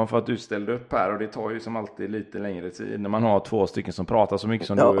jättemycket, Simon, för att du ställde upp här. Och det tar ju som alltid lite längre tid när man har 2 stycken som pratar så mycket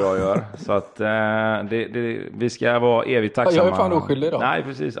som du och jag gör. Så att vi ska vara evigt tacksamma. Jag är fan oskyldig då. Nej,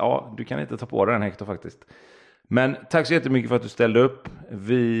 precis. Ja, du kan inte ta på dig den, Hector, faktiskt. Men tack så jättemycket för att du ställde upp.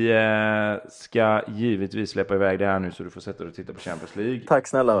 Vi ska givetvis släppa iväg det här nu så du får sätta dig och titta på Champions League. Tack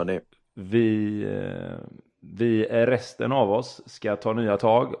snälla hörni. Vi resten av oss ska ta nya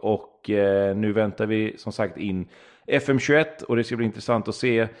tag och nu väntar vi som sagt in FM21 och det ska bli intressant att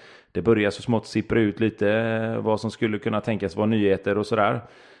se. Det börjar så smått sippra ut lite vad som skulle kunna tänkas vara nyheter och sådär.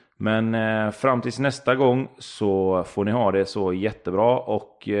 Men fram tills nästa gång så får ni ha det så jättebra.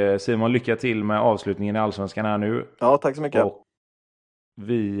 Och Simon, lycka till med avslutningen i Allsvenskan här nu. Ja, tack så mycket. Och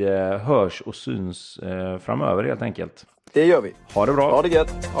vi hörs och syns framöver helt enkelt. Det gör vi. Ha det bra. Ha det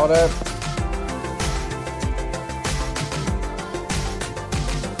gött. Ha det.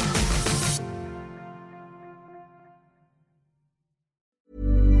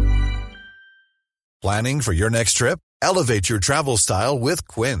 Planning for your next trip? Elevate your travel style with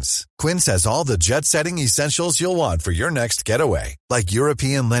Quince. Quince has all the jet-setting essentials you'll want for your next getaway, like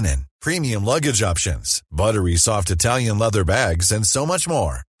European linen, premium luggage options, buttery soft Italian leather bags, and so much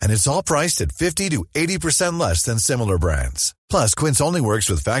more. And it's all priced at 50 to 80% less than similar brands. Plus, Quince only works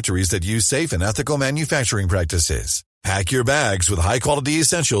with factories that use safe and ethical manufacturing practices. Pack your bags with high-quality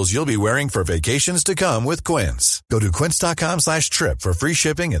essentials you'll be wearing for vacations to come with Quince. Go to quince.com/trip for free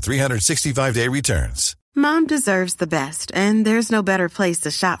shipping and 365-day returns. Mom deserves the best, and there's no better place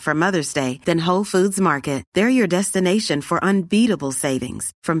to shop for Mother's Day than Whole Foods Market. They're your destination for unbeatable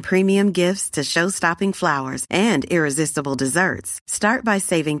savings, from premium gifts to show-stopping flowers and irresistible desserts. Start by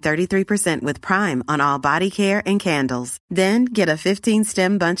saving 33% with Prime on all body care and candles. Then get a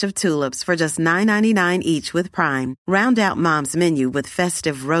 15-stem bunch of tulips for just $9.99 each with Prime. Round out Mom's menu with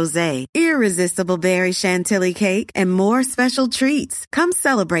festive rosé, irresistible berry chantilly cake, and more special treats. Come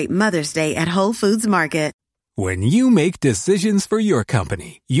celebrate Mother's Day at Whole Foods Market. When you make decisions for your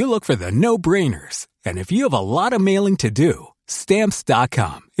company, you look for the no-brainers. And if you have a lot of mailing to do,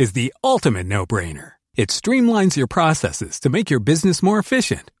 Stamps.com is the ultimate no-brainer. It streamlines your processes to make your business more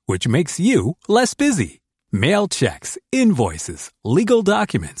efficient, which makes you less busy. Mail checks, invoices, legal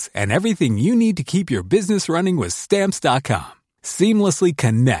documents, and everything you need to keep your business running with Stamps.com. Seamlessly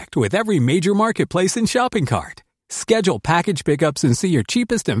connect with every major marketplace and shopping cart. Schedule package pickups and see your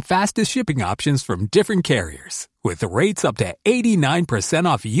cheapest and fastest shipping options from different carriers. With rates up to 89%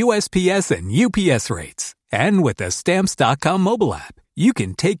 off USPS and UPS rates. And with the Stamps.com mobile app, you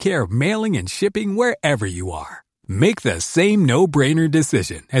can take care of mailing and shipping wherever you are. Make the same no-brainer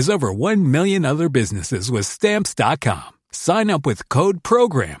decision as over 1 million other businesses with Stamps.com. Sign up with code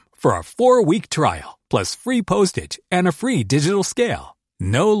PROGRAM for a 4-week trial, plus free postage and a free digital scale.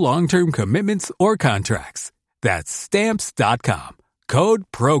 No long-term commitments or contracts. That's Stamps.com. Code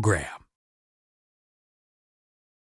PROGRAM.